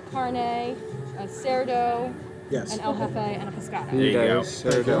have a carne, a cerdo, Yes. an El Jefe, and a pescado. There you go.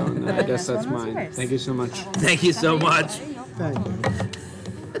 Sourdough, I guess that's One was mine. yours. Thank you so much. Thank you so much. Thank you.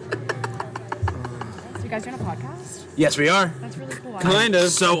 So you guys doing a podcast? Yes, we are. That's really cool. Kind of.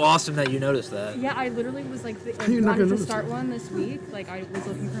 So awesome that you noticed that. Yeah, I literally was like, You're not wanted gonna to notice start one this week. Like I was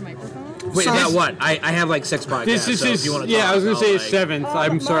looking for a microphone. Wait, So- about what? I have like 6 podcasts. This is so if his, you want to yeah, talk, I was gonna I'll, say like- 7th.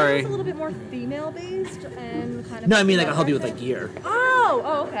 I'm Mine sorry. was a little bit more female based and kind of. No, I mean like I'll help you with like gear.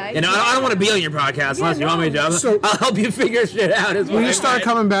 Oh, okay. You know, I don't want to be on your podcast unless you want me to. So- I'll help you figure shit out. Is We what just I started meant.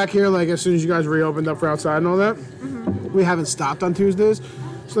 coming back here like as soon as you guys reopened up for outside and all that. We haven't stopped on Tuesdays.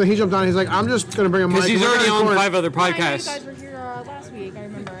 So he jumped on. He's like, I'm just gonna bring a mic. Because he's We're already gonna on record." 5 other I know you podcasts. guys were here last week. I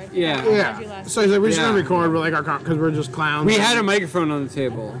remember. I Yeah. found you Yeah. last So he's like, we're just Yeah. gonna record. We're like our because we're just clowns. We had a microphone on the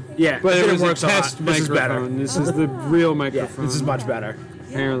table. Yeah, But it didn't was a work so hot. test This is better. microphone. This is the real microphone. This is much better.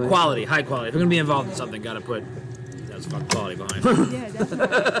 apparently. Quality, high quality. If we're gonna be involved in something, gotta put that's fucking quality behind it. Yeah,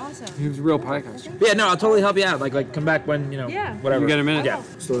 definitely. Awesome. He was a real podcast. But yeah, no, I'll totally help you out. Like come back when Yeah. whatever. You got a minute? Yeah.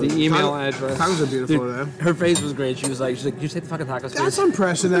 The email address. Tacos are beautiful today. Her face was great. She was like, you take the fucking tacos, That's please.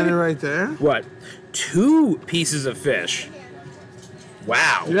 unprecedented right there. What? 2 pieces of fish.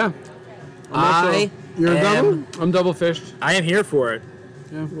 Wow. Yeah. I You're a am, double? I'm double fished. I am here for it.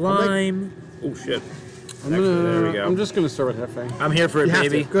 Yeah. Lime. Oh shit. I'm Actually, there we go. I'm just gonna start with Hefe. I'm here for it, You have to.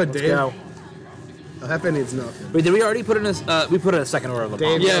 baby. Good, Let's Dave. go. El Jefe needs nothing. Wait, did we already put in a? We put in a second order of the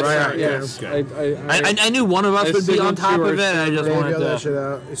Dave, bomb. yes, right? sorry, Yes. Good. I I knew one of us I would be on signaled top to of it. our And I just Dave wanted yelled that to shit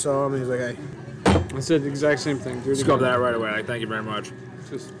out. He saw him. He's like, hey. said the exact same thing. Do it scope again. that right away. Like, thank you very much.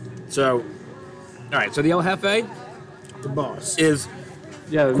 Just- So, all right. So the El Jefe The boss. is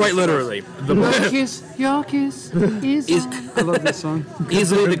yeah. quite literally the Your kiss is Is- on. I love this song.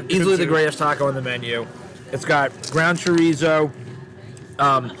 easily the greatest taco on the menu. It's got ground chorizo,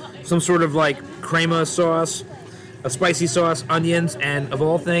 some sort of like crema sauce, a spicy sauce, onions, and of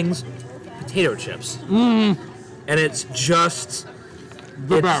all things, potato chips. And it's just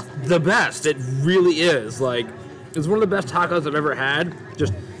the best. It really is. Like, it's one of the best tacos I've ever had.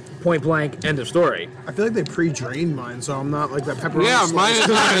 Just point blank, end of story. I feel like they pre-drained mine, so I'm not like that pepperoni. Yeah, mine slice. is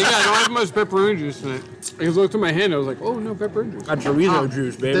not. Yeah, I don't have much pepperoni juice in it. I just looked at my hand. I was like, oh no, pepperoni juice. Got chorizo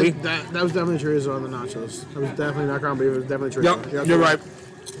juice, baby. That was definitely chorizo on the nachos. That was definitely not ground beef. It was definitely chorizo. Yep, you're right.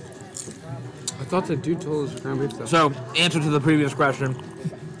 thought the dude told us ground beef though. So, answer to the previous question.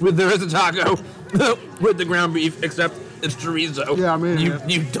 There is a taco with the ground beef, except it's chorizo. Yeah, I mean, you, yeah.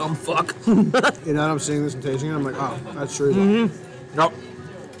 you dumb fuck. You know, I'm seeing this and tasting it. I'm like, oh, that's chorizo. Mm-hmm. Nope.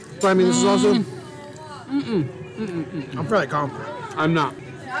 But I mean, this is also. I'm fairly confident. I'm not.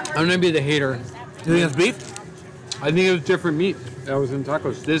 I'm gonna be the hater. You think it's beef? I think it was different meat that was in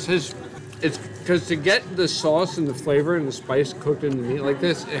tacos. It's because to get the sauce and the flavor and the spice cooked in the meat like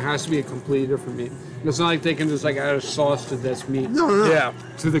this, it has to be a completely different meat. It's not like they can just like add a sauce to this meat. No. Yeah.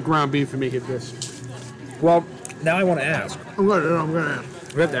 To the ground beef and make it this. Well, now I want to ask. I'm gonna.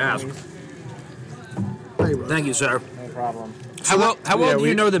 We have to ask. Hey, bro. Thank you, sir. No problem. How well Yeah, do we-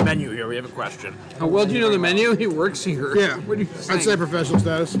 you know the menu here? We have a question. How well do you know the menu? He works here. Yeah. What are you saying? I'd say professional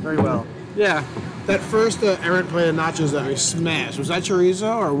status. Very well. Yeah. That first errant plate of nachos that we smashed, was that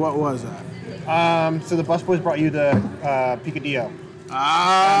chorizo or what was that? So the busboys brought you the picadillo.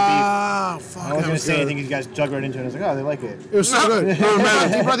 Ah, fuck. I wasn't that gonna was say good. anything. You guys jugged right into it. I was like, oh, they like it. It was so good. If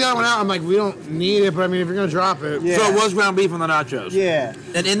you brought the other one out, I'm like, we don't need it, but I mean, if you're gonna drop it, Yeah. So it was ground beef on the nachos. Yeah.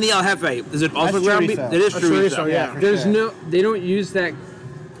 And in the El Jefe, is it also That's ground beef? chorizo. It is That's chorizo. chorizo, yeah. for There's sure. they don't use that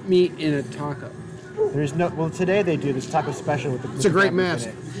meat in a taco. There's no. Well, today they do this taco special with the. It's a great ground beef mask.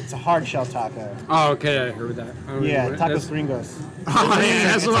 in it. It's a hard shell taco. Oh, okay, I heard that. I don't Yeah, know what- tacos that's- gringos. oh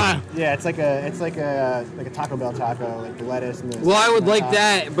yeah, that's why. Yeah, it's like a Taco Bell taco, like the lettuce and the. Well, I would like top.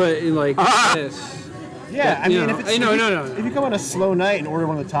 that, but in like this. Yeah, I you mean, know, if it's no, if no, you, no. If you come on a slow night and order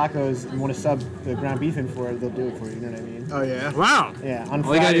one of the tacos and want to sub the ground beef in for it, they'll do it for you. You know what I mean? Oh yeah. Wow. Yeah. On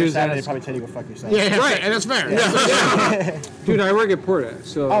All you gotta Friday do or is Saturday, they ask. probably tell you to go fuck yourself. Yeah, right, and that's fair. Dude, I work at Porta,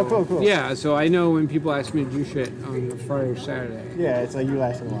 so. Oh, cool. Yeah, so I know when people ask me to do shit on a Friday or Saturday. Yeah, it's like you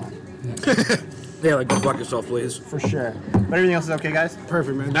lasted a lot. Yeah, like go fuck yourself, please. For sure. But everything else is okay, guys?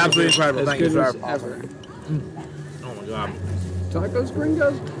 Perfect, man. Absolutely incredible. As Thank you, good sir. as ever. Oh my god. Tacos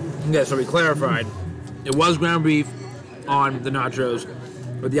gringos? Yeah, so we clarified. It was ground beef on the nachos,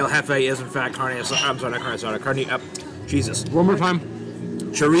 but the El Jefe is in fact carne asada. I'm sorry, not carne asada. Carne. Jesus. One more time.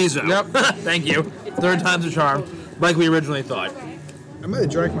 Chorizo. Yep. Thank you. Third time's a charm, like we originally thought. I might have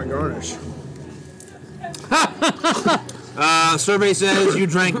drank my garnish. Survey says you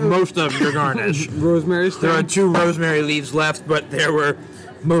drank most of your garnish. Rosemary There are stem. 2 rosemary leaves left, but there were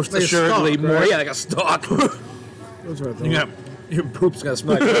most Like a assuredly stalk, more. right? Yeah, like a stalk. That's what I thought. You got, your poop's gonna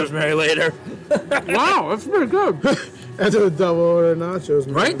smell like rosemary later, Wow, that's pretty good. After the double order nachos,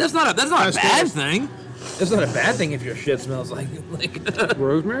 man. right? That's not a That's bad nice. thing. That's not a bad thing if your shit smells like.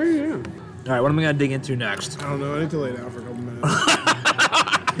 Rosemary, yeah. All right, what am I gonna dig into next? I don't know. I need to lay down for a couple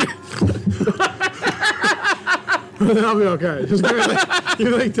minutes. Then I'll be okay. Just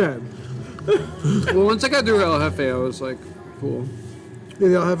give me like 10. Well, once I got through El Jefe, I was like, cool. Yeah,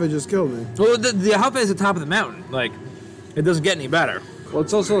 the El Jefe just killed me. Well, the El Jefe is the top of the mountain. Like, it doesn't get any better. Well,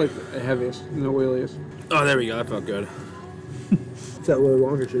 it's also like the heaviest and the oiliest. Oh, there we go. That felt good. It's that Willy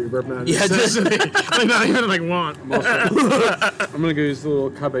Wonka shit you're burping out. Yeah, just, Like, not even like want. I'm gonna go use the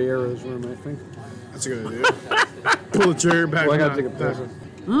little caballeros room, I think. That's a good idea. Pull the trigger back. Well, I gotta not- take a piss.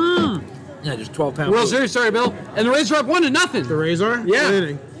 yeah, just 12 pounds. World Series, sorry, Bill. And the Rays are up 1-0. The Razor? Yeah. What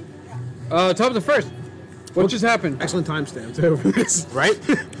inning? Top of the first. What just happened? Excellent timestamp, too, for this. Right?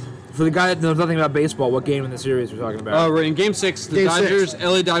 For the guy that knows nothing about baseball, what game in the series we're talking about? We're in Game 6. The Game Dodgers, six.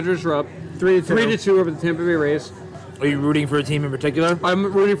 LA Dodgers are up 3-2. 3-2 over the Tampa Bay Rays. Are you rooting for a team in particular?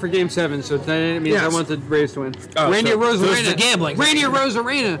 I'm rooting for Game 7, so that means I Yes. want the Rays to win. Oh, Randy so Rosarena. it's the gambling. Randy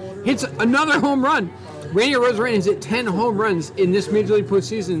Rosarena hits another home run. Randy Rosarena has hit 10 home runs in this Major League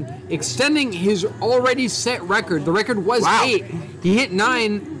postseason, extending his already set record. The record was Wow. 8. He hit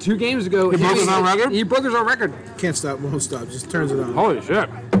 9 2 games ago. He broke his own record? He broke his own record. Can't stop, won't stop. Just turns it on. Holy shit.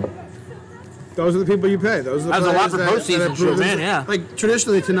 Those are the people you pay. Those are the That's a lot players for that postseason have shit, proven- man, yeah. Like,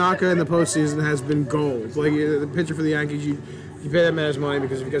 traditionally, Tanaka in the postseason has been gold. Like, the pitcher for the Yankees, you pay that man his money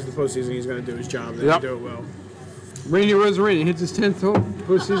because if he gets to the postseason, he's going to do his job. Then Yep. do it well. Randy Rosarena hits his 10th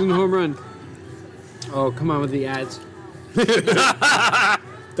postseason home run. Oh, come on with the ads.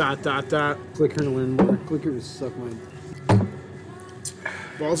 Dot, dot, dot. Click here to learn more. Click here to suck mine.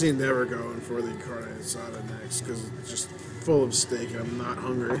 Ballsy never going for the carne asada next because it's just full of steak and I'm not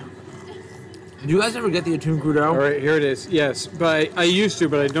hungry. Do you guys ever get the Attuned Crudo? All right, here it is. Yes, but I used to,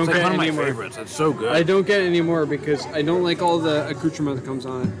 but I don't It's like get one of my anymore. favorites. It's so good. I don't get it anymore because I don't like all the accoutrement that comes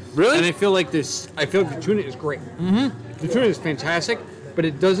on it. Really? And I feel like this. I feel like the tuna is great. Mm-hmm. The tuna is fantastic, but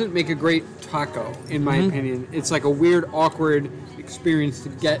it doesn't make a great taco, in my opinion. It's like a weird, awkward experience to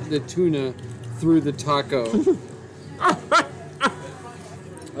get the tuna through the taco. I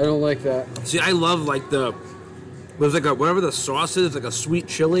don't like that. See, I love like there's like a, whatever the sauce is, like a sweet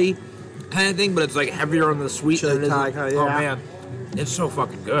chili kind of thing, but it's like heavier on the sweet Chili than it is. Thai kinda, Oh yeah. man, it's so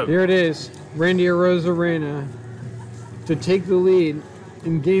fucking good. Here it is. Randy Arozarena to take the lead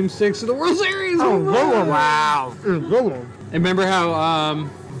in Game 6 of the World Series. Wow. Good one. And remember how, oh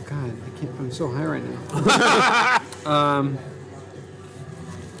God, I'm so high right now.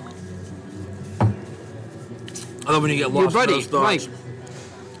 I love when you get Your lost in buddy, those thoughts. Mike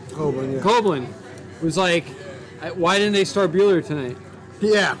Coburn, yeah. Coblin, was like, why didn't they start Bueller tonight?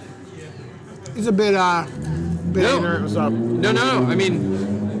 Yeah. He's a bit No. ignorant. What's up? No. I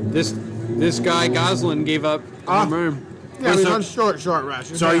mean, this guy, Goslin, gave up Ah. home run. Yeah, he's so- on short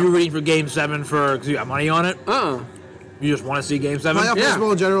rest. So are you rooting for Game 7 because you got money on it? You just want to see Game 7? Playoff Yeah.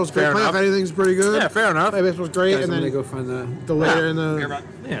 baseball in general is great. Fair Playoff enough. anything's pretty good. Yeah, fair enough. Playoff baseball's great, Guys, and I'm then gonna go find the later in the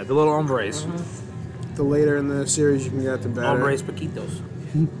Yeah, the little hombres. series you can get the better. Hombres Paquitos.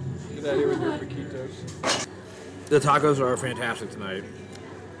 The tacos are fantastic tonight.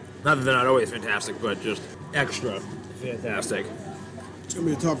 Not that they're not always fantastic, but just extra fantastic. It's gonna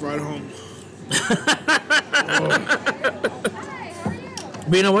be a tough ride home.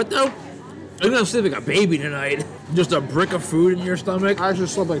 But you know what, though? You're going to sleep like a baby tonight. Just a brick of food in your stomach. I actually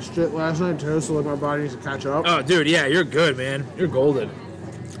slept like shit last night too, so like my body needs to catch up. Oh, dude, yeah, you're good, man. You're golden.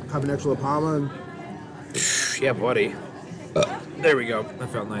 Have an extra La Palma and Yeah, buddy. There we go. That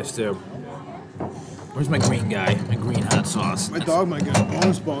felt nice, too. Where's my green guy? My green hot sauce. my dog might get a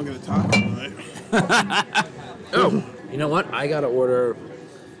bonus ball and get a taco tonight. Oh, you know what? I gotta order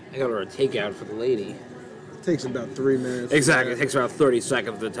a takeout for the lady. It takes about 3 minutes. Exactly. It takes about 30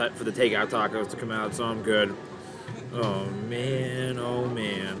 seconds for the takeout tacos to come out, so I'm good. Oh man.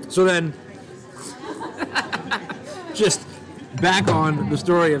 So then, just back on the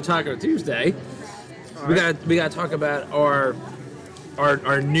story of Taco Tuesday. We got to talk about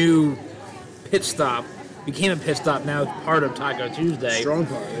our new pit stop. Became a pit stop, now it's part of Taco Tuesday. Strong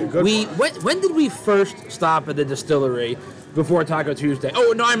part. Yeah, good part. When did we first stop at the distillery before Taco Tuesday?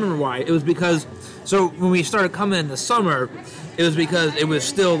 Oh no, I remember why. It was because when we started coming in the summer, it was because it was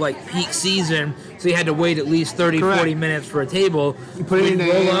still like peak season, so you had to wait at least 30, Correct. 40 minutes for a table. You put your name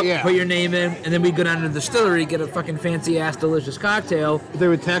in, up, yeah. put your name in, and then we'd go down to the distillery, get a fucking fancy ass delicious cocktail. They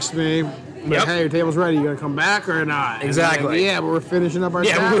would text me, like, Yep. hey, your table's ready. You gonna come back or not? And Exactly. I'm like, yeah, but we're finishing up our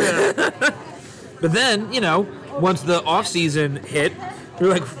Yeah, staff. But then, once the off season hit, we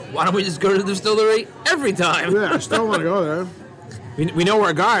were like, why don't we just go to the distillery every time? Yeah, I still want to go there. We know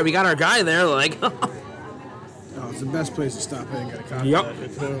our guy. We got our guy there. Like, Oh, it's the best place to stop in and get a cocktail. Yep.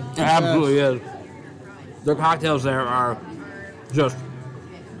 Too. it absolutely is. The cocktails there are just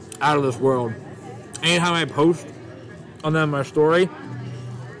out of this world. Anytime I post on them my story,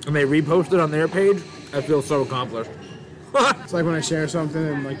 and they repost it on their page, I feel so accomplished. It's like when I share something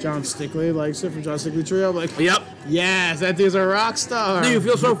and like John Stickley likes it from John Stickley Trio. I'm like, Yep. yes, that dude's a rock star. Dude, you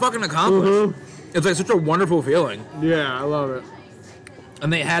feel so fucking accomplished. It's like such a wonderful feeling. Yeah, I love it.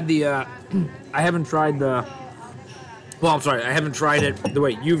 And they had the, I haven't tried the, well, I'm sorry, I haven't tried it the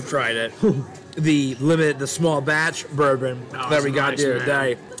way you've tried it. The small batch bourbon that it's we got nice, the other man.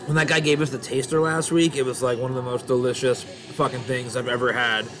 day. When that guy gave us the taster last week, it was like one of the most delicious fucking things I've ever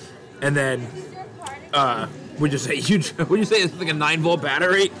had. And then, would you say it's like a 9-volt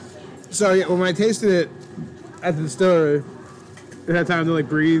battery? So yeah, when I tasted it at the distillery, it had time to like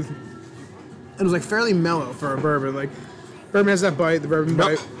breathe. It was like fairly mellow for a bourbon. Like bourbon has that bite, the bourbon Yep.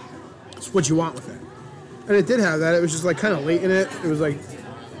 bite. It's what you want with it. And it did have that. It was just like kind of late in it. It was like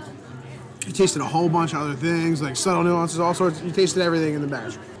you tasted a whole bunch of other things, like subtle nuances, all sorts. You tasted everything in the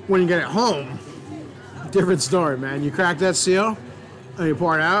batch. When you get it home, different story, man. You crack that seal and you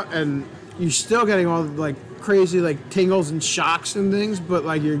pour it out, and you're still getting all the, like crazy like tingles and shocks and things, but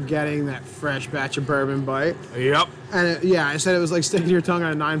like you're getting that fresh batch of bourbon bite. Yep. And I said it was like sticking your tongue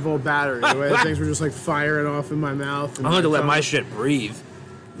on a 9-volt battery. The way the things were just like firing off in my mouth. And I'm going to let tongue. my shit breathe.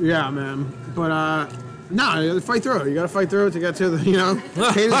 Yeah, man. But no, you gotta fight through it. You gotta fight through it to get to the,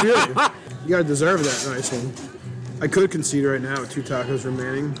 pain is beauty. You gotta deserve that nice one. I could concede right now with 2 tacos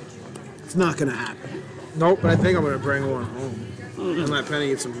remaining. It's not gonna happen. Nope. But I think I'm gonna bring one home and let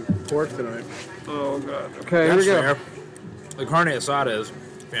Penny eat some pork tonight. Oh, God. Okay, That's here we fair. go. The carne asada is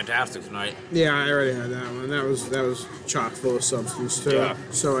fantastic tonight. Yeah, I already had that one. That was chock full of substance too. Yeah.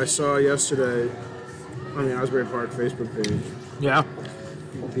 So I saw yesterday on the Osbury Park Facebook page. Yeah.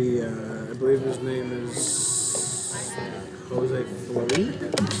 I believe his name is Jose Fleury.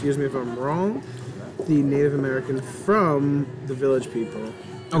 Excuse me if I'm wrong. The Native American from the Village People.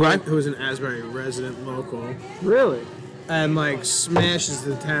 Okay. Who is an Asbury resident local. Really? And like smashes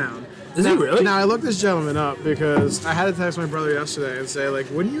the town. Is he really? Now I looked this gentleman up because I had to text my brother yesterday and say like,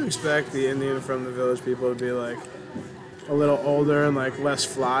 wouldn't you expect the Indian from the Village People to be like a little older and like less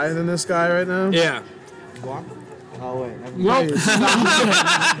fly than this guy right now? Yeah. Oh wait, never mind.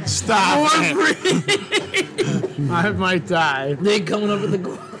 Well, stop it. I might die. They coming up with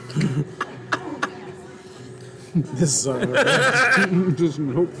the. This son of a bitch. Just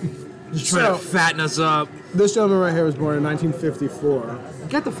nope. Just trying to fatten us up. This gentleman right here was born in 1954.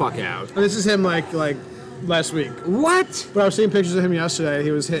 Get the fuck out. And this is him like last week. What? But I was seeing pictures of him yesterday.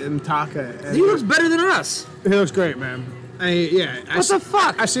 He was hitting Taka. And He looks better than us. he looks great, man. What the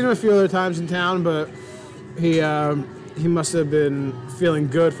fuck? I've seen him a few other times in town, but he must have been feeling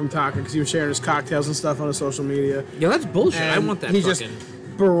good from Taka because he was sharing his cocktails and stuff on his social media. Yo, that's bullshit. I And want that he fucking. just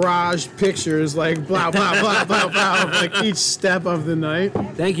barraged pictures like blah blah blah blah blah of like each step of the night.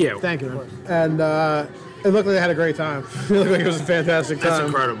 Thank you. Thank you, man. And it looked like they had a great time. It looked like it was a fantastic time. That's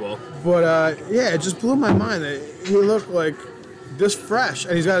incredible. But yeah, it just blew my mind that he looked like this fresh,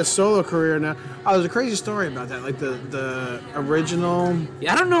 and he's got a solo career now. Oh, there's a crazy story about that, like the original.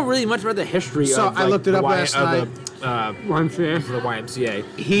 Yeah, I don't know really much about the history So of. I looked it up last night. YMCA. The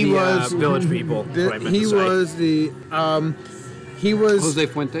YMCA. He the, was Village People. what I meant he to say. was the he was Jose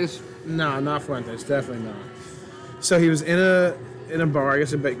Fuentes. no, not Fuentes, definitely not. So he was in a bar, I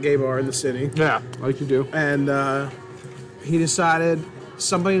guess a gay bar in the city. Yeah. Like you do. And he decided,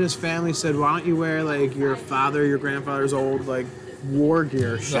 somebody in his family said, why don't you wear like your grandfather's old like war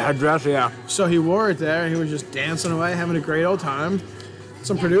gear shit. The headdress, yeah. So he wore it there and he was just dancing away, having a great old time.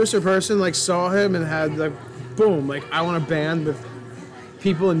 Some producer person like saw him and had like, boom, like I want a band with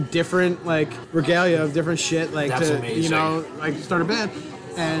people in different like regalia of different shit, like That's to amazing. like start a band.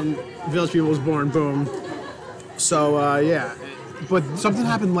 And Village People was born, boom. So yeah, but something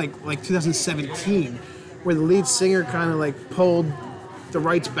happened like 2017, where the lead singer kind of like pulled the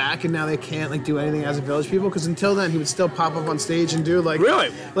rights back, and now they can't like do anything as a Village People. Because until then, he would still pop up on stage and do like Really?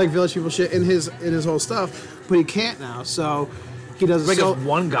 like Village People shit in his whole stuff, but he can't now. So he does. Like So if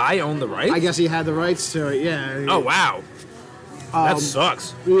one guy owned the rights? I guess he had the rights to it. Yeah. Oh, wow. That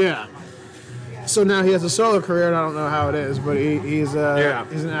sucks. Yeah. So now he has a solo career, and I don't know how it is, but he's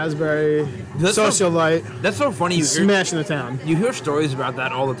an Asbury That's so- socialite, That's so funny. smashing the town. You hear stories about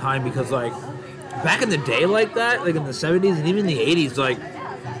that all the time because, like, back in the day like that, like in the 70s and even the 80s, like,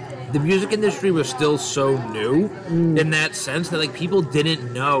 the music industry was still so new in that sense that, like, people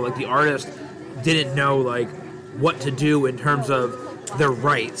didn't know, like, the artist didn't know, like, what to do in terms of their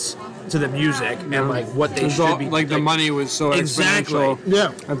rights to the music and, like, what they should be. Like the money was so Exactly. exponential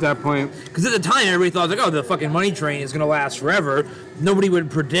Yeah. at that point. Because at the time, everybody thought, like, oh, the fucking money train is going to last forever. Nobody would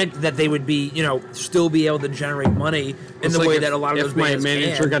predict that they would be, still be able to generate money in It's the like way if- that a lot of if those my bands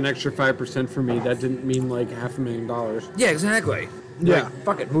manager can. got an extra 5% for me, that didn't mean like $500,000. Yeah, exactly. Yeah. Like,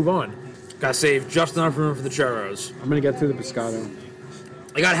 fuck it, move on. Gotta save just enough room for the churros. I'm gonna get through the Pescado.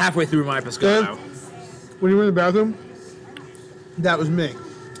 I got halfway through my Pescado. Dan? When you were in the bathroom, that was me.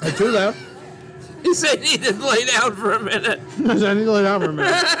 I too left. He said he needed to lay down for a minute. I said, I need to lay down for a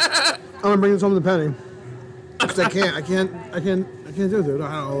minute. I'm gonna bring this home to Penny. Because I can't do it, dude. I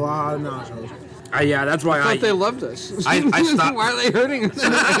had a lot of nachos. Yeah, that's why I I. thought they loved us. I stopped. Why are they hurting us?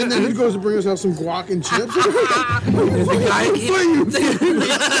 And then he goes to bring us out some guac and chips.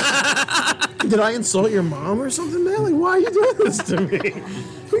 Did I insult your mom or something, man? Like, why are you doing this to me?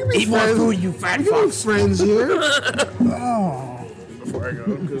 We can be Eat more friends. food, you fat We can be fucks. friends here. Oh. Before I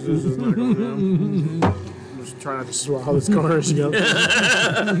go, because this is not going down. I'm just trying not to swallow this corner as you go.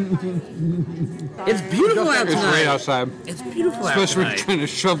 It's beautiful It's great outside. outside. It's beautiful Especially when outside. you're trying to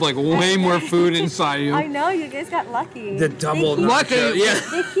shove like way more food inside you. I know you guys got lucky. The double They keep- nacho. Yeah.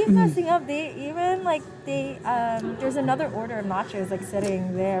 They keep messing up. They even there's another order of nachos like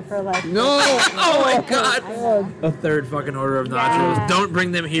sitting there for like. No! Oh my god. A third fucking order of nachos. Yeah. Don't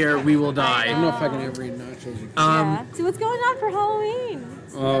bring them here. We will I don't know die. if I can ever eat nachos again. Yeah. So what's going on for Halloween?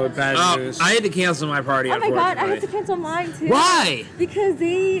 Oh, bad news. I had to cancel my party. Oh my god, I had to unfortunately. cancel mine too. Why? Because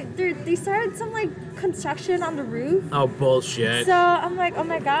they started some like construction on the roof. Oh bullshit. So I'm like, oh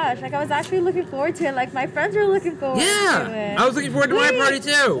my gosh, like I was actually looking forward to it. Like my friends were looking forward to Yeah, it. I was looking forward to my Wait, party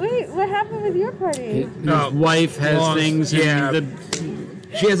too. Wait, what happened with your party? His wife has long- things yeah. and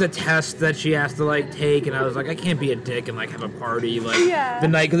the She has a test that she has to like take, and I was like, I can't be a dick and like have a party like Yeah. the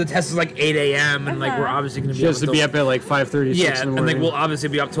night because the test is like 8 a.m. and like we're obviously gonna be she has up to be until- up at like 5:36 Yeah, in the and morning. like we'll obviously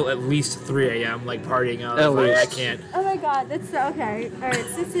be up till at least 3 a.m. like partying out. At I was like, I least. can't. Oh my god, that's so okay. Alright,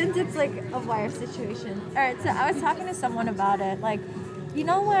 so since it's like a wife situation. Alright, so I was talking to someone about it. Like, you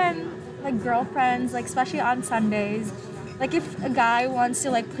know when like girlfriends, like especially on Sundays, like if a guy wants to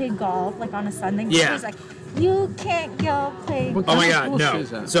like play golf like on a Sunday, Yeah. he's like, you can't go play What Oh my kind of god, bullshit no. is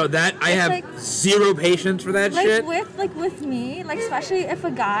that? So that I It's have like- zero patience for that shit. with me, like especially if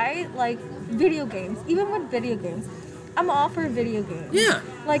a guy like video games, even with video games, I'm all for video games. Yeah.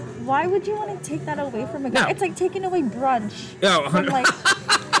 Like, why would you want to take that away from a guy? No. It's like taking away brunch. Oh, From like,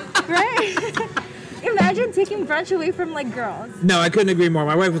 right? Imagine taking brunch away from like girls. No, I couldn't agree more.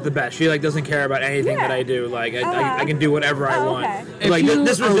 My wife is the best. She like doesn't care about anything Yeah. that I do. Like I Okay. can do whatever I Oh, want. okay. If Like you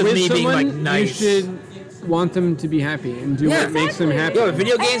this was are just with me being like someone, nice. You should want them to be happy and do Yeah. what makes them happy. Yo,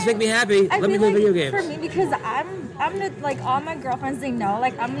 video games make me happy. I Let me feel play like video for games. me, because like all my girlfriends, they know,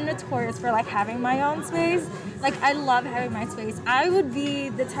 like I'm notorious for like having my own space. Like I love having my space. I would be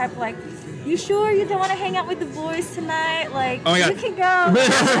the type like, you sure you don't want to hang out with the boys tonight? Like Oh my God. you can go.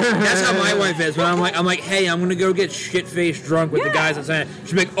 That's how my wife is. When I'm like, hey, I'm gonna go get shit faced drunk with the Yeah. guys outside.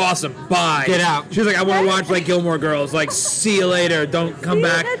 She's like, awesome, bye. Get out. She's like, I want to watch like Gilmore Girls. Like, see you later. Don't come See,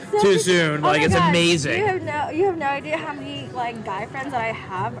 back that's so too good. soon. Oh Like, my it's God. amazing. You have no idea how many like guy friends that I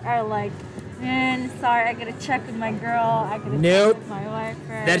have are like, man, sorry, I gotta check with my girl. I gotta Nope. check with my wife.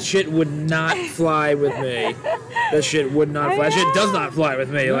 That shit would not fly with me. That shit would not fly. That shit does not fly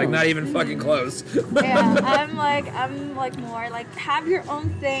with me. Like, not even fucking close. Yeah, I'm like more like have your own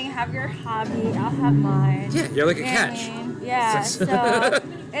thing, have your hobby, I'll have mine. Yeah, you're like a You know what I catch. mean? Yeah, so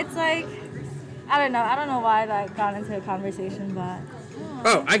it's like I don't know why that got into a conversation, but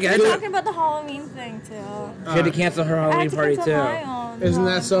Oh, I get we're it. talking about the Halloween thing too. She had to cancel her I Halloween had to party cancel too. my own Isn't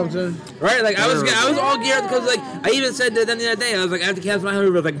that Halloween something? Right? Like I was all geared because like I even said that the other day. I was like, I have to cancel my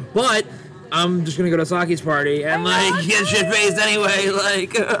Halloween. I was like, but I'm just gonna go to Saki's party and like get shit faced anyway.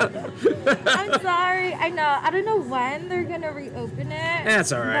 Like I'm sorry. I know. I don't know when they're gonna reopen it.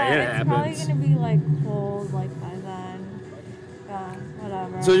 That's all right, but it it's happens. probably gonna be like cold like by then.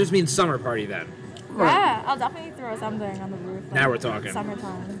 Whatever. so it just means summer party then. yeah, I'll definitely throw something on the roof. Now like, we're talking.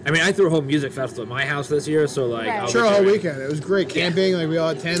 Summertime. I mean, I threw a whole music festival at my house this year, so like Right. I'll Sure, be a whole there. weekend. It was great camping. Like we all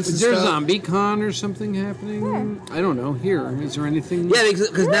had tents and Is there stuff. ZombieCon or something happening? I don't know. Here, is there anything? Yeah,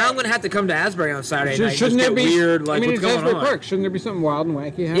 because now I'm gonna have to come to Asbury on Saturday night. Shouldn't just there get be weird? Like I mean, what's it's going Asbury on? Park. Shouldn't there be something wild and wacky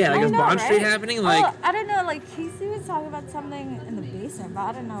happening? Yeah, like I is know, Bond right? Street happening? Like Oh, I don't know. Like Casey was talking about something in the basement, but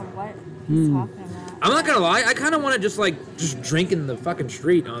I don't know what he's talking about. I'm not gonna lie, I kind of want to just drink in the fucking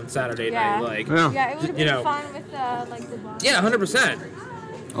street on Saturday Yeah. night. Like Yeah. Yeah, it would have You been know. fun with like the bond. yeah, 100%.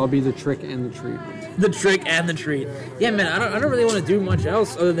 I'll be the trick and the treat. The trick and the treat. Yeah, man, I don't really want to do much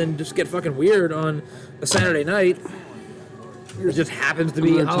else other than just get fucking weird on a Saturday night. It just happens to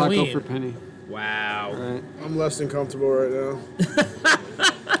be I'm gonna Halloween. taco for penny. Wow. All right. I'm less than comfortable right now.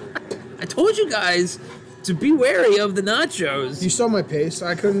 I told you guys to be wary of the nachos. You saw my pace.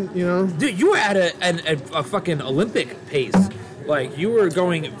 I couldn't, Dude, you were at a fucking Olympic pace. Like, you were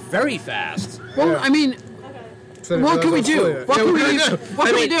going very fast. Well, I mean, what can we do? What can we do? What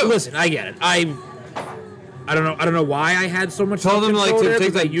I can mean, we do? listen, I get it. I don't know why I had so much Tell them like self-control to there, take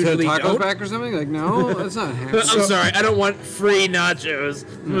because I the usually tacos don't. back or something. Like, no, that's not happening. I'm sorry, I don't want free nachos.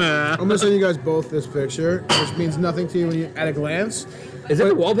 I'm gonna send you guys both this picture, which means nothing to you when you at a glance. Is it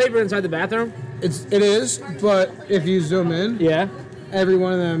the wallpaper inside the bathroom? It is, but if you zoom in, Yeah. every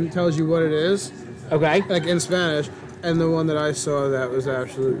one of them tells you what it is, Okay. like in Spanish. And the one that I saw that was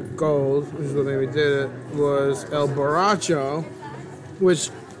actually gold, which is what made me did it, was El Borracho,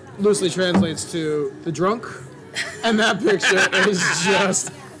 which loosely translates to the drunk. And that picture is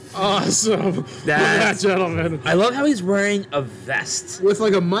just awesome. Look at that gentleman. I love how he's wearing a vest. With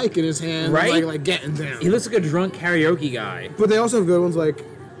like a mic in his hand, Right? like getting down. He looks like a drunk karaoke guy. But they also have good ones like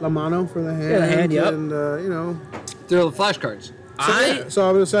La Mano for the hand. Yeah, the hand, yep. And, They're the flashcards. So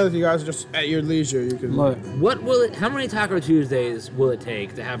I'm gonna say that you guys are just at your leisure. You can. Love it. What will it? How many Taco Tuesdays will it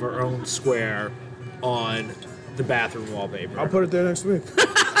take to have our own square on the bathroom wallpaper? I'll put it there next week.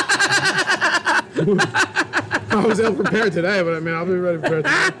 I was ill prepared today, but I mean, I'll be ready prepared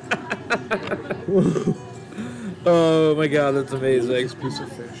today. Oh my god, that's amazing. Piece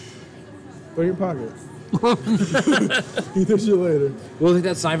of fish. Put it in your pocket. Eat this shit later. Well, like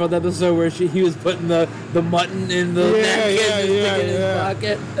that Seinfeld episode where he was putting the mutton in the napkin and sticking it in his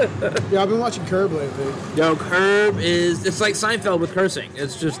pocket. Yeah, I've been watching Curb lately. Yo, Curb it's like Seinfeld with cursing.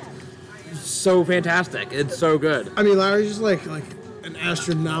 It's just so fantastic. It's so good. I mean, Larry's just like an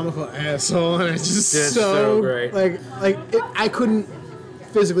astronomical asshole, and it's just It's so great. I couldn't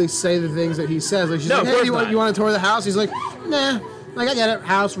physically say the things that he says. Like she's No, like, of hey, course you not. want to tour the house? He's like, nah. Like I get it,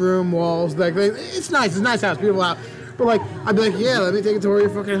 house, room, walls. Like it's nice. It's a nice house, beautiful house. But like I'd be like, yeah, let me take a tour of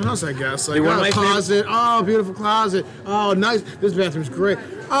your fucking house, I guess. Like, You want oh, my closet, oh, beautiful closet. Oh, nice. This bathroom's great.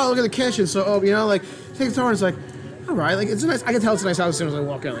 Oh, look at the kitchen. So, like take a tour. And it's like, all right, like it's a nice. I can tell it's a nice house as soon as I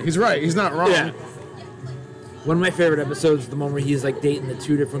walk in. Like, he's right. He's not wrong. Yeah. One of my favorite episodes is the one where he's like dating the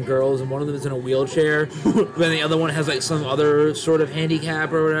two different girls, and one of them is in a wheelchair, but then the other one has like some other sort of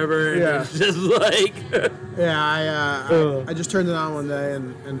handicap or whatever. And Yeah. it's just like, Yeah, I just turned it on one day,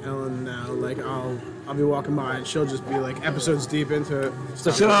 and Ellen now, like, I'll be walking by, and she'll just be like episodes deep into it.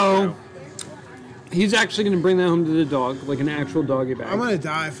 So he's actually going to bring that home to the dog, like an actual doggy bag. I'm gonna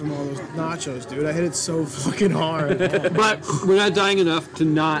die from all those nachos, dude. I hit it so fucking hard. But we're not dying enough to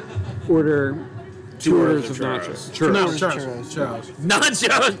not order 2 orders of nachos. Churros. No, churros.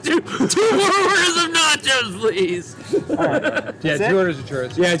 nachos, dude. 2 more orders of nachos, please. Yeah, 2 orders of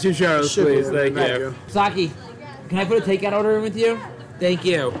churros. Yeah, 2 churros, Should be please. there. Thank you. Saki, can I put a takeout order in with you? Thank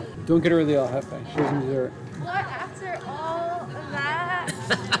you. Don't get her the El Jefe. She doesn't deserve it. What after all of that?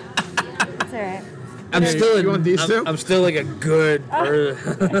 It's alright. I'm Hey, still you want these two? I'm still like a good.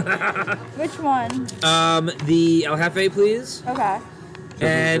 Which one? The El Jefe, please. Okay.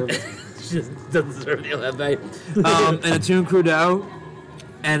 And she just doesn't deserve the El Jefe. And a tune crudo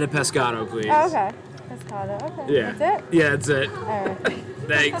and a pescado, please. Oh, okay. Pescado. Okay. Yeah. That's it? Yeah, that's it. Alright.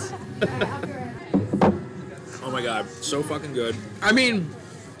 Thanks. Oh my god, so fucking good. I mean,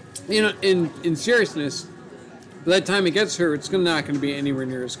 you know, in seriousness, by the time it gets here, it's not going to be anywhere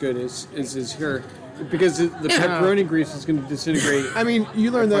near as good as is here. Because the pepperoni grease is going to disintegrate. I mean,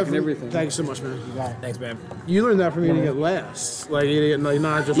 you learned that Fucking from everything. Thank you so much, man. Thanks, man. You learned that from eating it last, like eating it like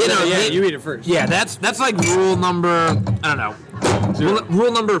not just. You know, yeah, yeah, you eat it first. Yeah, that's like rule number, I don't know.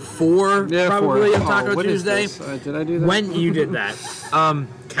 Rule number 4, Yeah, probably, of four. Taco What is Tuesday. this? Did I do that? When you did that.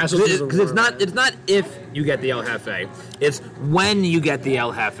 Because it's not if you get the El Jefe, it's when you get the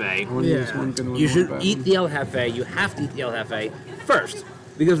El Jefe. Yeah. You should eat the El Jefe. You have to eat the El Jefe first,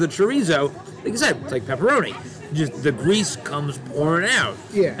 because the chorizo, like I said, it's like pepperoni. Just the grease comes pouring out.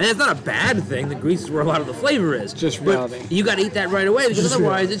 Yeah. And it's not a bad thing. The grease is where a lot of the flavor is. Just But reality. you got to eat that right away, because Just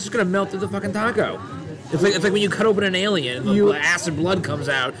otherwise reality. it's just gonna melt through the fucking taco. It's like when you cut open an alien and the acid blood comes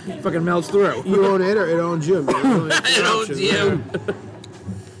out, it fucking melts through. You own it or it owns you, man. You own It owns you.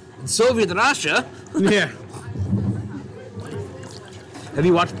 In Soviet Russia. Yeah. Have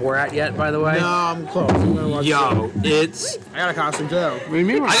you watched Borat yet, by the way? No, I'm close. I'm gonna watch Yo, it's. I got a costume too. What do you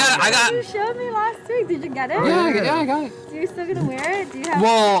mean? I You showed me last week. Did you get it? Yeah, I got it. You're still gonna wear it? Do you have?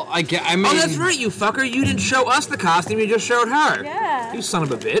 Well, I mean. Oh, that's right, you fucker. You didn't show us the costume, you just showed her. Yeah. You son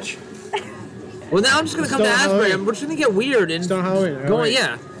of a bitch. Well, now I'm just gonna come to Still Asbury. Halloween. We're just gonna get weird and Still Halloween. go. Alright.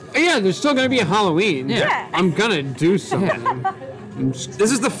 Yeah. Yeah, there's still going to be a Halloween. Yeah. I'm going to do something. This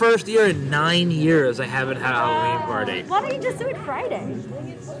is the first year in 9 years I haven't had a Halloween party. Why don't you just do it Friday?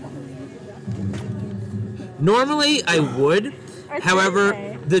 Normally I would. Or However,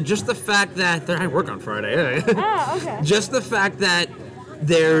 Thursday? just the fact that I work on Friday. Oh, okay. Just the fact that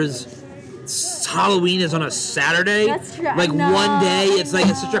there's Halloween is on a Saturday. That's true. I Like know, one day, it's like I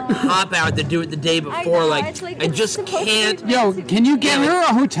it's such a know. cop out to do it the day before. know, Like, it's like I it's just supposed to be can't. Yo, can you get her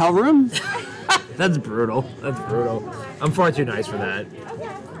a hotel room? That's brutal. That's brutal. I'm far too nice for that.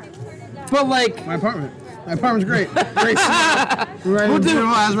 But like, My apartment. My apartment's great. Great. Right We'll in the do, middle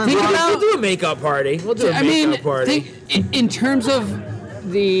of Asbury think Park. about, we'll do a makeup party. We'll do a I mean, makeup party. think in terms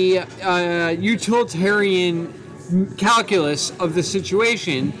of the utilitarian calculus of the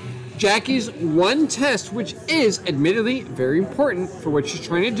situation, Jackie's one test, which is admittedly very important for what she's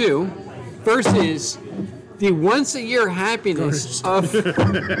trying to do, versus the once-a-year happiness of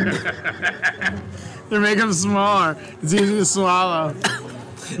They make them smaller. It's easy to swallow.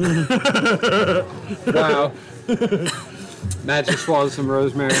 wow. Matt just swallowed some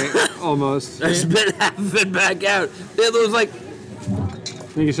rosemary, almost. I spit half of it back out. It was like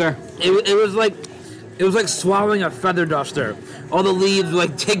Thank you, sir. it was like swallowing a feather duster. All the leaves were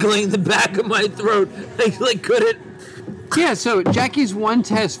like tickling the back of my throat. I like couldn't. Yeah, so Jackie's one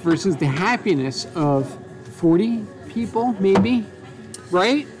test versus the happiness of 40 people, maybe,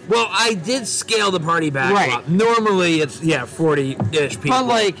 right? Well, I did scale the party back. Right. Up. Normally it's 40-ish people. But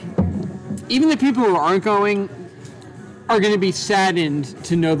like, even the people who aren't going are going to be saddened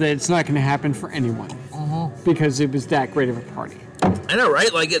to know that it's not going to happen for anyone because it was that great of a party. I know,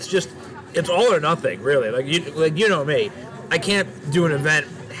 right? Like it's all or nothing, really. Like you know me. I can't do an event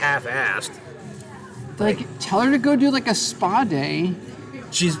half-assed. Like, tell her to go do like a spa day.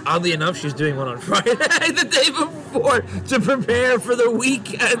 She's oddly enough, she's doing one on Friday, the day before, to prepare for the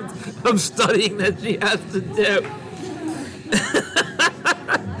weekend of studying that she has to do.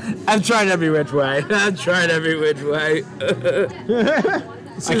 I've tried every which way. I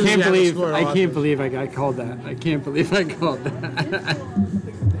can't believe I got called that. I can't believe I called that.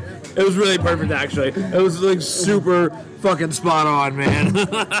 It was really perfect, actually. It was like super fucking spot on, man.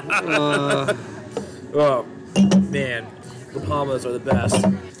 Oh, man. The Palmas are the best.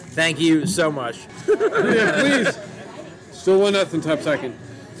 Thank you so much. Yeah, please. Still 1-0 top second.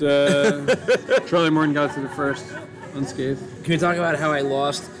 Charlie Morton got to the first unscathed. Can we talk about how I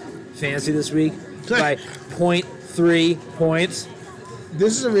lost fantasy this week by 0.3 points?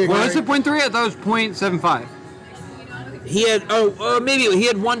 This is a real. Well, was it 0.3? I thought it was 0.75. He had maybe he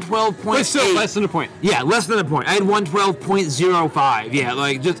had 112.8. But still less than a point. Yeah, less than a point. I had 112.05. Yeah,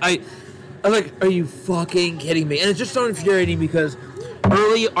 like just I was like, are you fucking kidding me? And it's just so infuriating because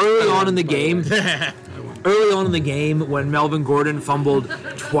early on in the game, when Melvin Gordon fumbled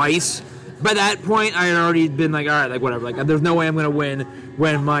twice, by that point I had already been like, all right, like whatever. Like there's no way I'm gonna win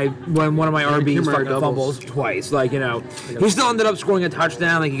when one of my RBs fucking fumbles twice. Like, you know, he still ended up scoring a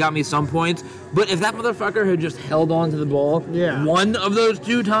touchdown. Like he got me some points. But if that motherfucker had just held on to the ball one of those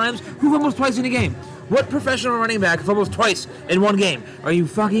 2 times, who fumbles twice in a game? What professional running back fumbles twice in one game? Are you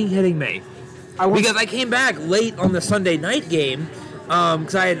fucking kidding me? Because I came back late on the Sunday night game,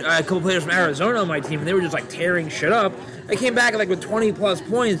 because I had a couple players from Arizona on my team, and they were just like tearing shit up. I came back like with 20 plus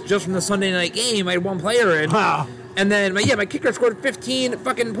points just from the Sunday night game. I had one player in. Wow. And then my kicker scored 15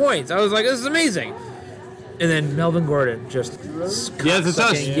 fucking points. I was like, this is amazing. And then Melvin Gordon just Yes, it's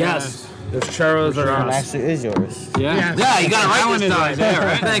us. Yes. Those churros are It us. actually is yours. Yeah. Yeah, you got it right this is time. ours. Yeah,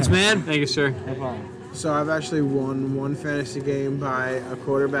 right. Thanks, man. Thank you, sir. So I've actually won one fantasy game by a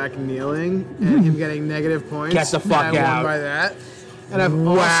quarterback kneeling and him getting negative points. Get the fuck and I out. won by that. And I've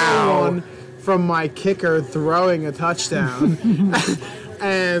Wow. also won from my kicker throwing a touchdown.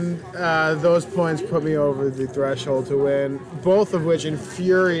 And those points put me over the threshold to win, both of which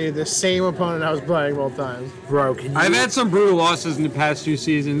infuriated the same opponent I was playing both times. Bro, can you... I've had some brutal losses in the past 2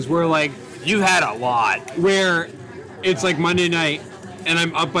 seasons where, like, You've had a lot. where it's like Monday night and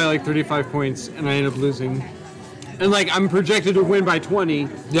I'm up by like 35 points and I end up losing. And like I'm projected to win by 20.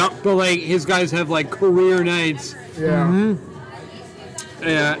 Yep. But like his guys have like career nights. Yeah.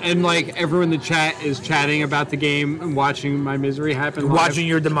 Yeah, and like everyone in the chat is chatting about the game and watching my misery happen. live. Watching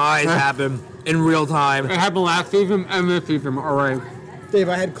your demise happen in real time. It happened last season and this season. All right. Dave,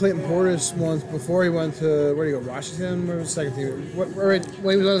 I had Clinton Portis once before he went to, where did he go, Washington? Where was the second team?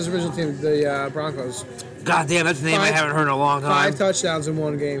 When he was on his original team, the Broncos. God damn, that's a name I Five- haven't heard in a long time. 5 touchdowns in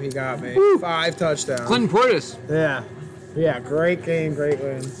one game he got me. 5 touchdowns. Clinton Portis. Yeah. Yeah, great game, great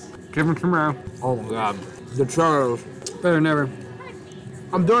wins. Kevin Kamara. Oh my god. The churros. Better than ever.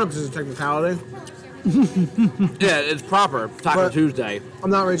 I'm doing it because it's a technicality. Yeah, it's proper. Taco But- Tuesday. I'm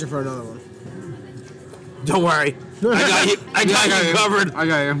not reaching for another one. Don't worry. I got you. I got you covered. I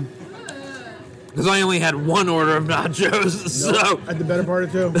got you. Because I only had one order of nachos. So At the better part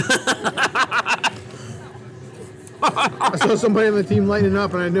of 2. I saw somebody on the team lighting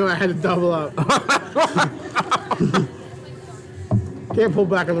up and I knew I had to double up. Can't pull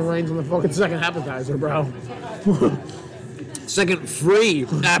back on the reins on the fucking second appetizer, bro. second free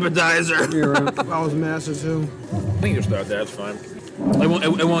appetizer. That was massive too. I think you start there. That's fine.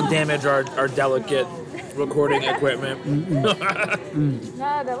 It won't damage our delicate recording equipment. No,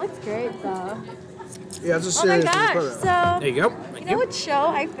 that looks great though. Yeah, it's a Oh my serious gosh! equipment. So There you go. you know what show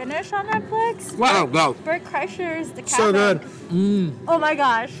I finished on Netflix? Wow, go. Bert Kreischer's The Cabin. So good. Oh my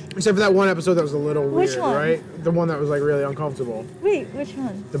gosh! Except for that one episode that was a little Which weird, one? right? The one that was like really uncomfortable. Wait, which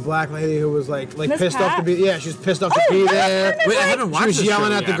one? The black lady who was like Miss pissed off to Pat? be she was pissed off to Oh, be that was there. kind of Wait, I like, haven't She watched was this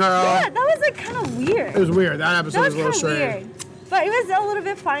yelling show at the yet. girl. yeah, that was like kind of weird. It was weird. That episode That was was a little kind of strange. weird. But it was a little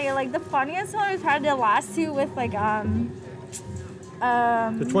bit funny. Like the funniest one was probably the last 2 with like The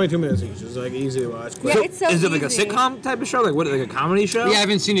 22 minutes each is like easy to watch. yeah, it's so Is it like a easy. sitcom type of show? Like what? Like a comedy show? Yeah, I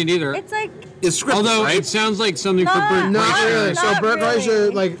haven't seen it either. It's like It's scripted, Although right? it sounds like something for Nah. Bert Not Not really. So not Bert Kreischer, really.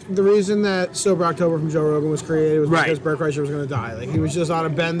 like the reason that Sober October from Joe Rogan was created was Right. because Bert Kreischer was going to die. Like he was just on a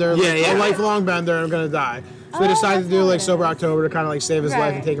bender, Yeah, like, yeah. a lifelong bender, and going to die. So they Oh, decided to that's do all like it Sober is. October to kind of like save his life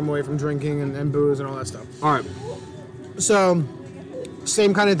and Right. take him away from drinking and booze and all that stuff. All right. So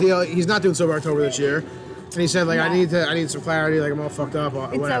same kind of deal. He's not doing Sober October this year, and he said like I need some clarity. Like I'm all fucked up. Or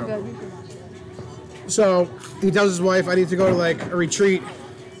it's whatever. so good. So he tells his wife, I need to go to like a retreat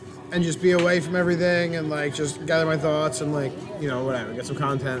and just be away from everything and like just gather my thoughts and like, you know, whatever, get some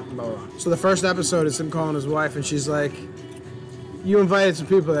content, blah, blah, blah. So the first episode is him calling his wife and she's like, you invited some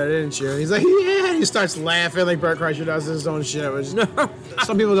people there, didn't you? And he's like, yeah. And he starts laughing like Bert Kreischer does his own shit. Which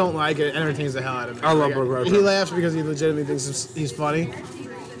some people don't like it. It entertains the hell out of me. I love Like, Bert Kreischer. He laughs because he legitimately thinks he's funny.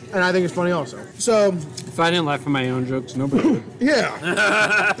 And I think it's funny also. So, If I didn't laugh at my own jokes, nobody would.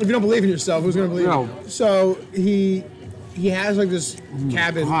 yeah. If you don't believe in yourself, who's going to believe No. you? So he has like this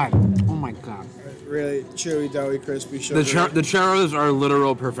cabin. God. Oh my God. Really chewy, doughy, crispy sugar. The churros are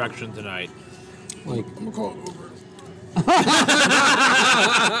literal perfection tonight. Like, I'm gonna call it Uber.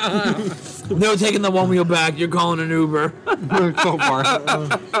 No taking the one wheel back. You're calling an Uber. So far.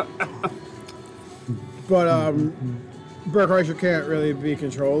 But Burke Reicher can't really be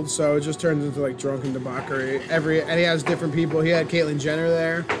controlled, so it just turns into like drunken debauchery. And he has different people. He had Caitlyn Jenner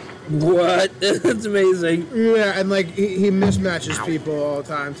there. What? That's amazing. Yeah, and like he mismatches people all the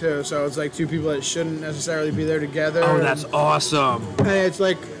time too. So it's like two people that shouldn't necessarily be there together. Oh, that's awesome. And it's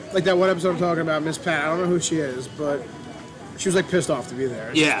like that one episode I'm talking about, Miss Pat. I don't know who she is, but she was like pissed off to be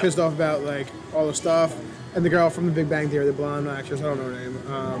there. She Yeah. was pissed off about like all the stuff. And the girl from The Big Bang Theory, the blonde actress, I don't know her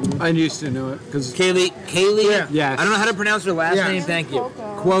name. I used to know it because Kaylee. Yeah. Yes. I don't know how to pronounce her last Yeah. name. Thank you.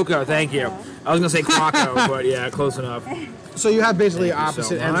 Cuoco. Cuoco. Thank you. I was gonna say Quaco, but yeah, close enough. So you have basically Thank you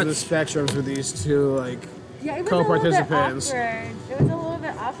so opposite ends of the much. spectrums with these two, like, Yeah, it was a little bit co-participants. awkward. It was a little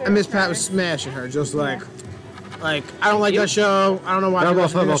bit awkward. And Miss at Pat was first. smashing her, just like, I don't like that show. I don't know why people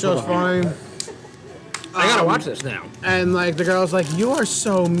think that show's funny. I gotta watch this now. And like the girl's like, you are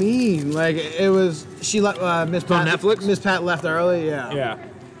so mean. Like it was, she let Miss on Pat. Netflix? Miss Pat left early. Yeah. Yeah.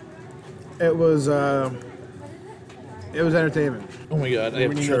 It was entertainment. Oh my god, I We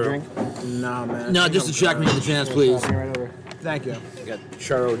have need a churro. drink. Nah, man. No, just to check me on the chance, please. Right over. Thank you. I got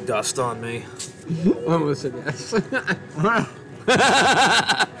churro dust on me. almost said yes.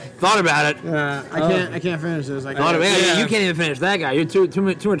 Thought about it. I can't finish this. I Thought can't. about it. Yeah. You can't even finish that guy. You're too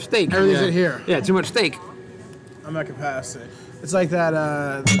much steak. Everything's yeah. in here. Yeah, too much steak. I'm not capacity. It's like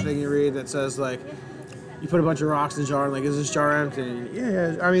that thing you read that says like, you put a bunch of rocks in a jar and like, is this jar empty?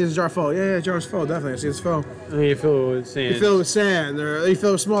 Yeah. I mean, is this jar full? Yeah, jar's full. Definitely. I see it's full. You feel with sand. You fill it with sand, or you fill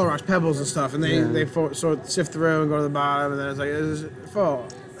it with smaller rocks, pebbles and stuff, and they sort of sift through and go to the bottom, and then it's like, is it full?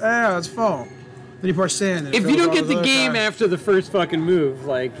 Yeah, it's full. Then you pour sand in. If you don't get the game after the first fucking move,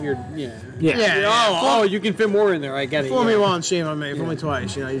 like you're, yeah. Yeah. Oh, you can fit more in there. I get it. Fool yeah. me once, shame on me. Fool me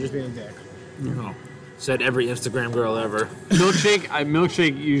twice. You know, you're just being a dick. Oh. Said every Instagram girl ever.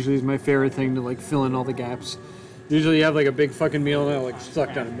 Milkshake usually is my favorite thing to like fill in all the gaps. Usually you have like a big fucking meal and I like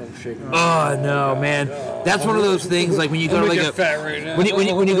sucked on a milkshake. Oh no, man! That's one of those things. Like when you go to like a fat right now.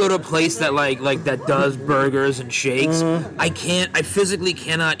 when you go to a place that like that does burgers and shakes, I physically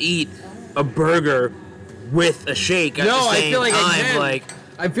cannot eat a burger with a shake at No, the I same feel like I time. can. Like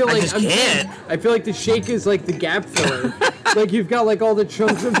I feel like just can't. I feel like the shake is like the gap filler. Like you've got like all the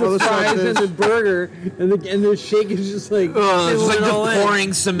chunks of the fries and the burger, and the shake is just like it's like filling it all just in.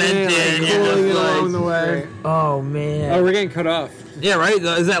 pouring cement Yeah, in. like and Pulling it just, like- along the way. oh man. Oh, we're getting cut off. Yeah, right.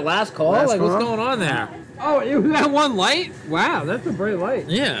 Is that last call? Last like what's call? going on there? Oh, it was that one light? Wow, that's a bright light.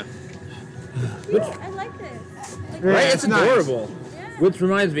 Yeah. I like this. Like, Yeah, Right. It's nice. adorable. Yeah. Which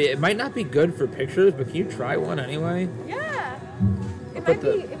reminds me, it might not be good for pictures, but can you try one anyway? Yeah. It put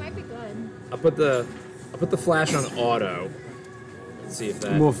might be good. I'll put the flash on auto. Let's see if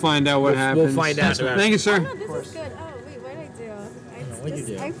that. We'll find out what We'll happens. find out. Thank you, sir. No, this is good. Oh wait, what did I do? What'd you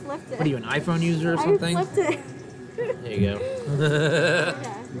do? I flipped it. What are you, an iPhone user or something? I flipped it. There you go. Yeah.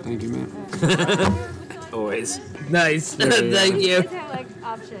 Thank you, man. Always. Nice. Yeah, yeah. Thank You you. guys have like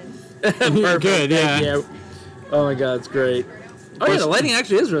options. Perfect. Good, yeah. Thank you. Oh my god, it's great. Oh yeah, the lighting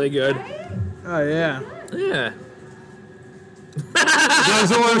actually is really good. Oh yeah. Yeah. That was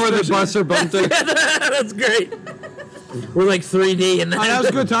the one where the bus are bumped in. That's great. We're like 3D in that. Oh, that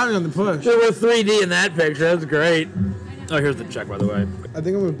was good timing on the push. We're 3D in that picture. That's great. Oh, here's the check, by the way. I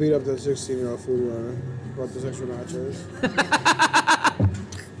think I'm gonna beat up that 16-year-old food runner. Brought those extra nachos.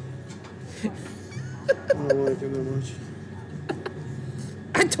 I don't like them that much.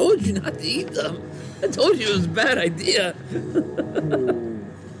 I told you not to eat them. I told you it was a bad idea.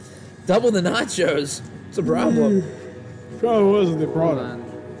 Double the nachos. It's a problem. Probably wasn't the problem.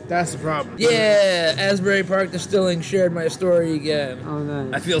 That's the problem. Yeah, Asbury Park Distilling shared my story again. Oh,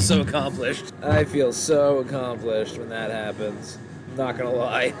 nice. I feel so accomplished. I feel so accomplished when that happens. I'm not gonna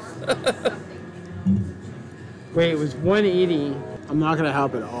lie. Wait, it was 180. I'm not gonna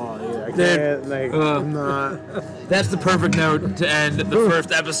help at all either. I Dude. can't, like, I'm not. That's the perfect note to end the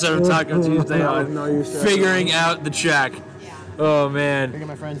first episode of Taco Tuesday on. No, you're stressed Figuring out the check. Oh man. Thank you,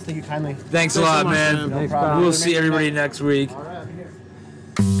 my friends. Thank you kindly. Thanks a Thanks so lot, much, man. man. No problem. We'll see everybody next week. All right.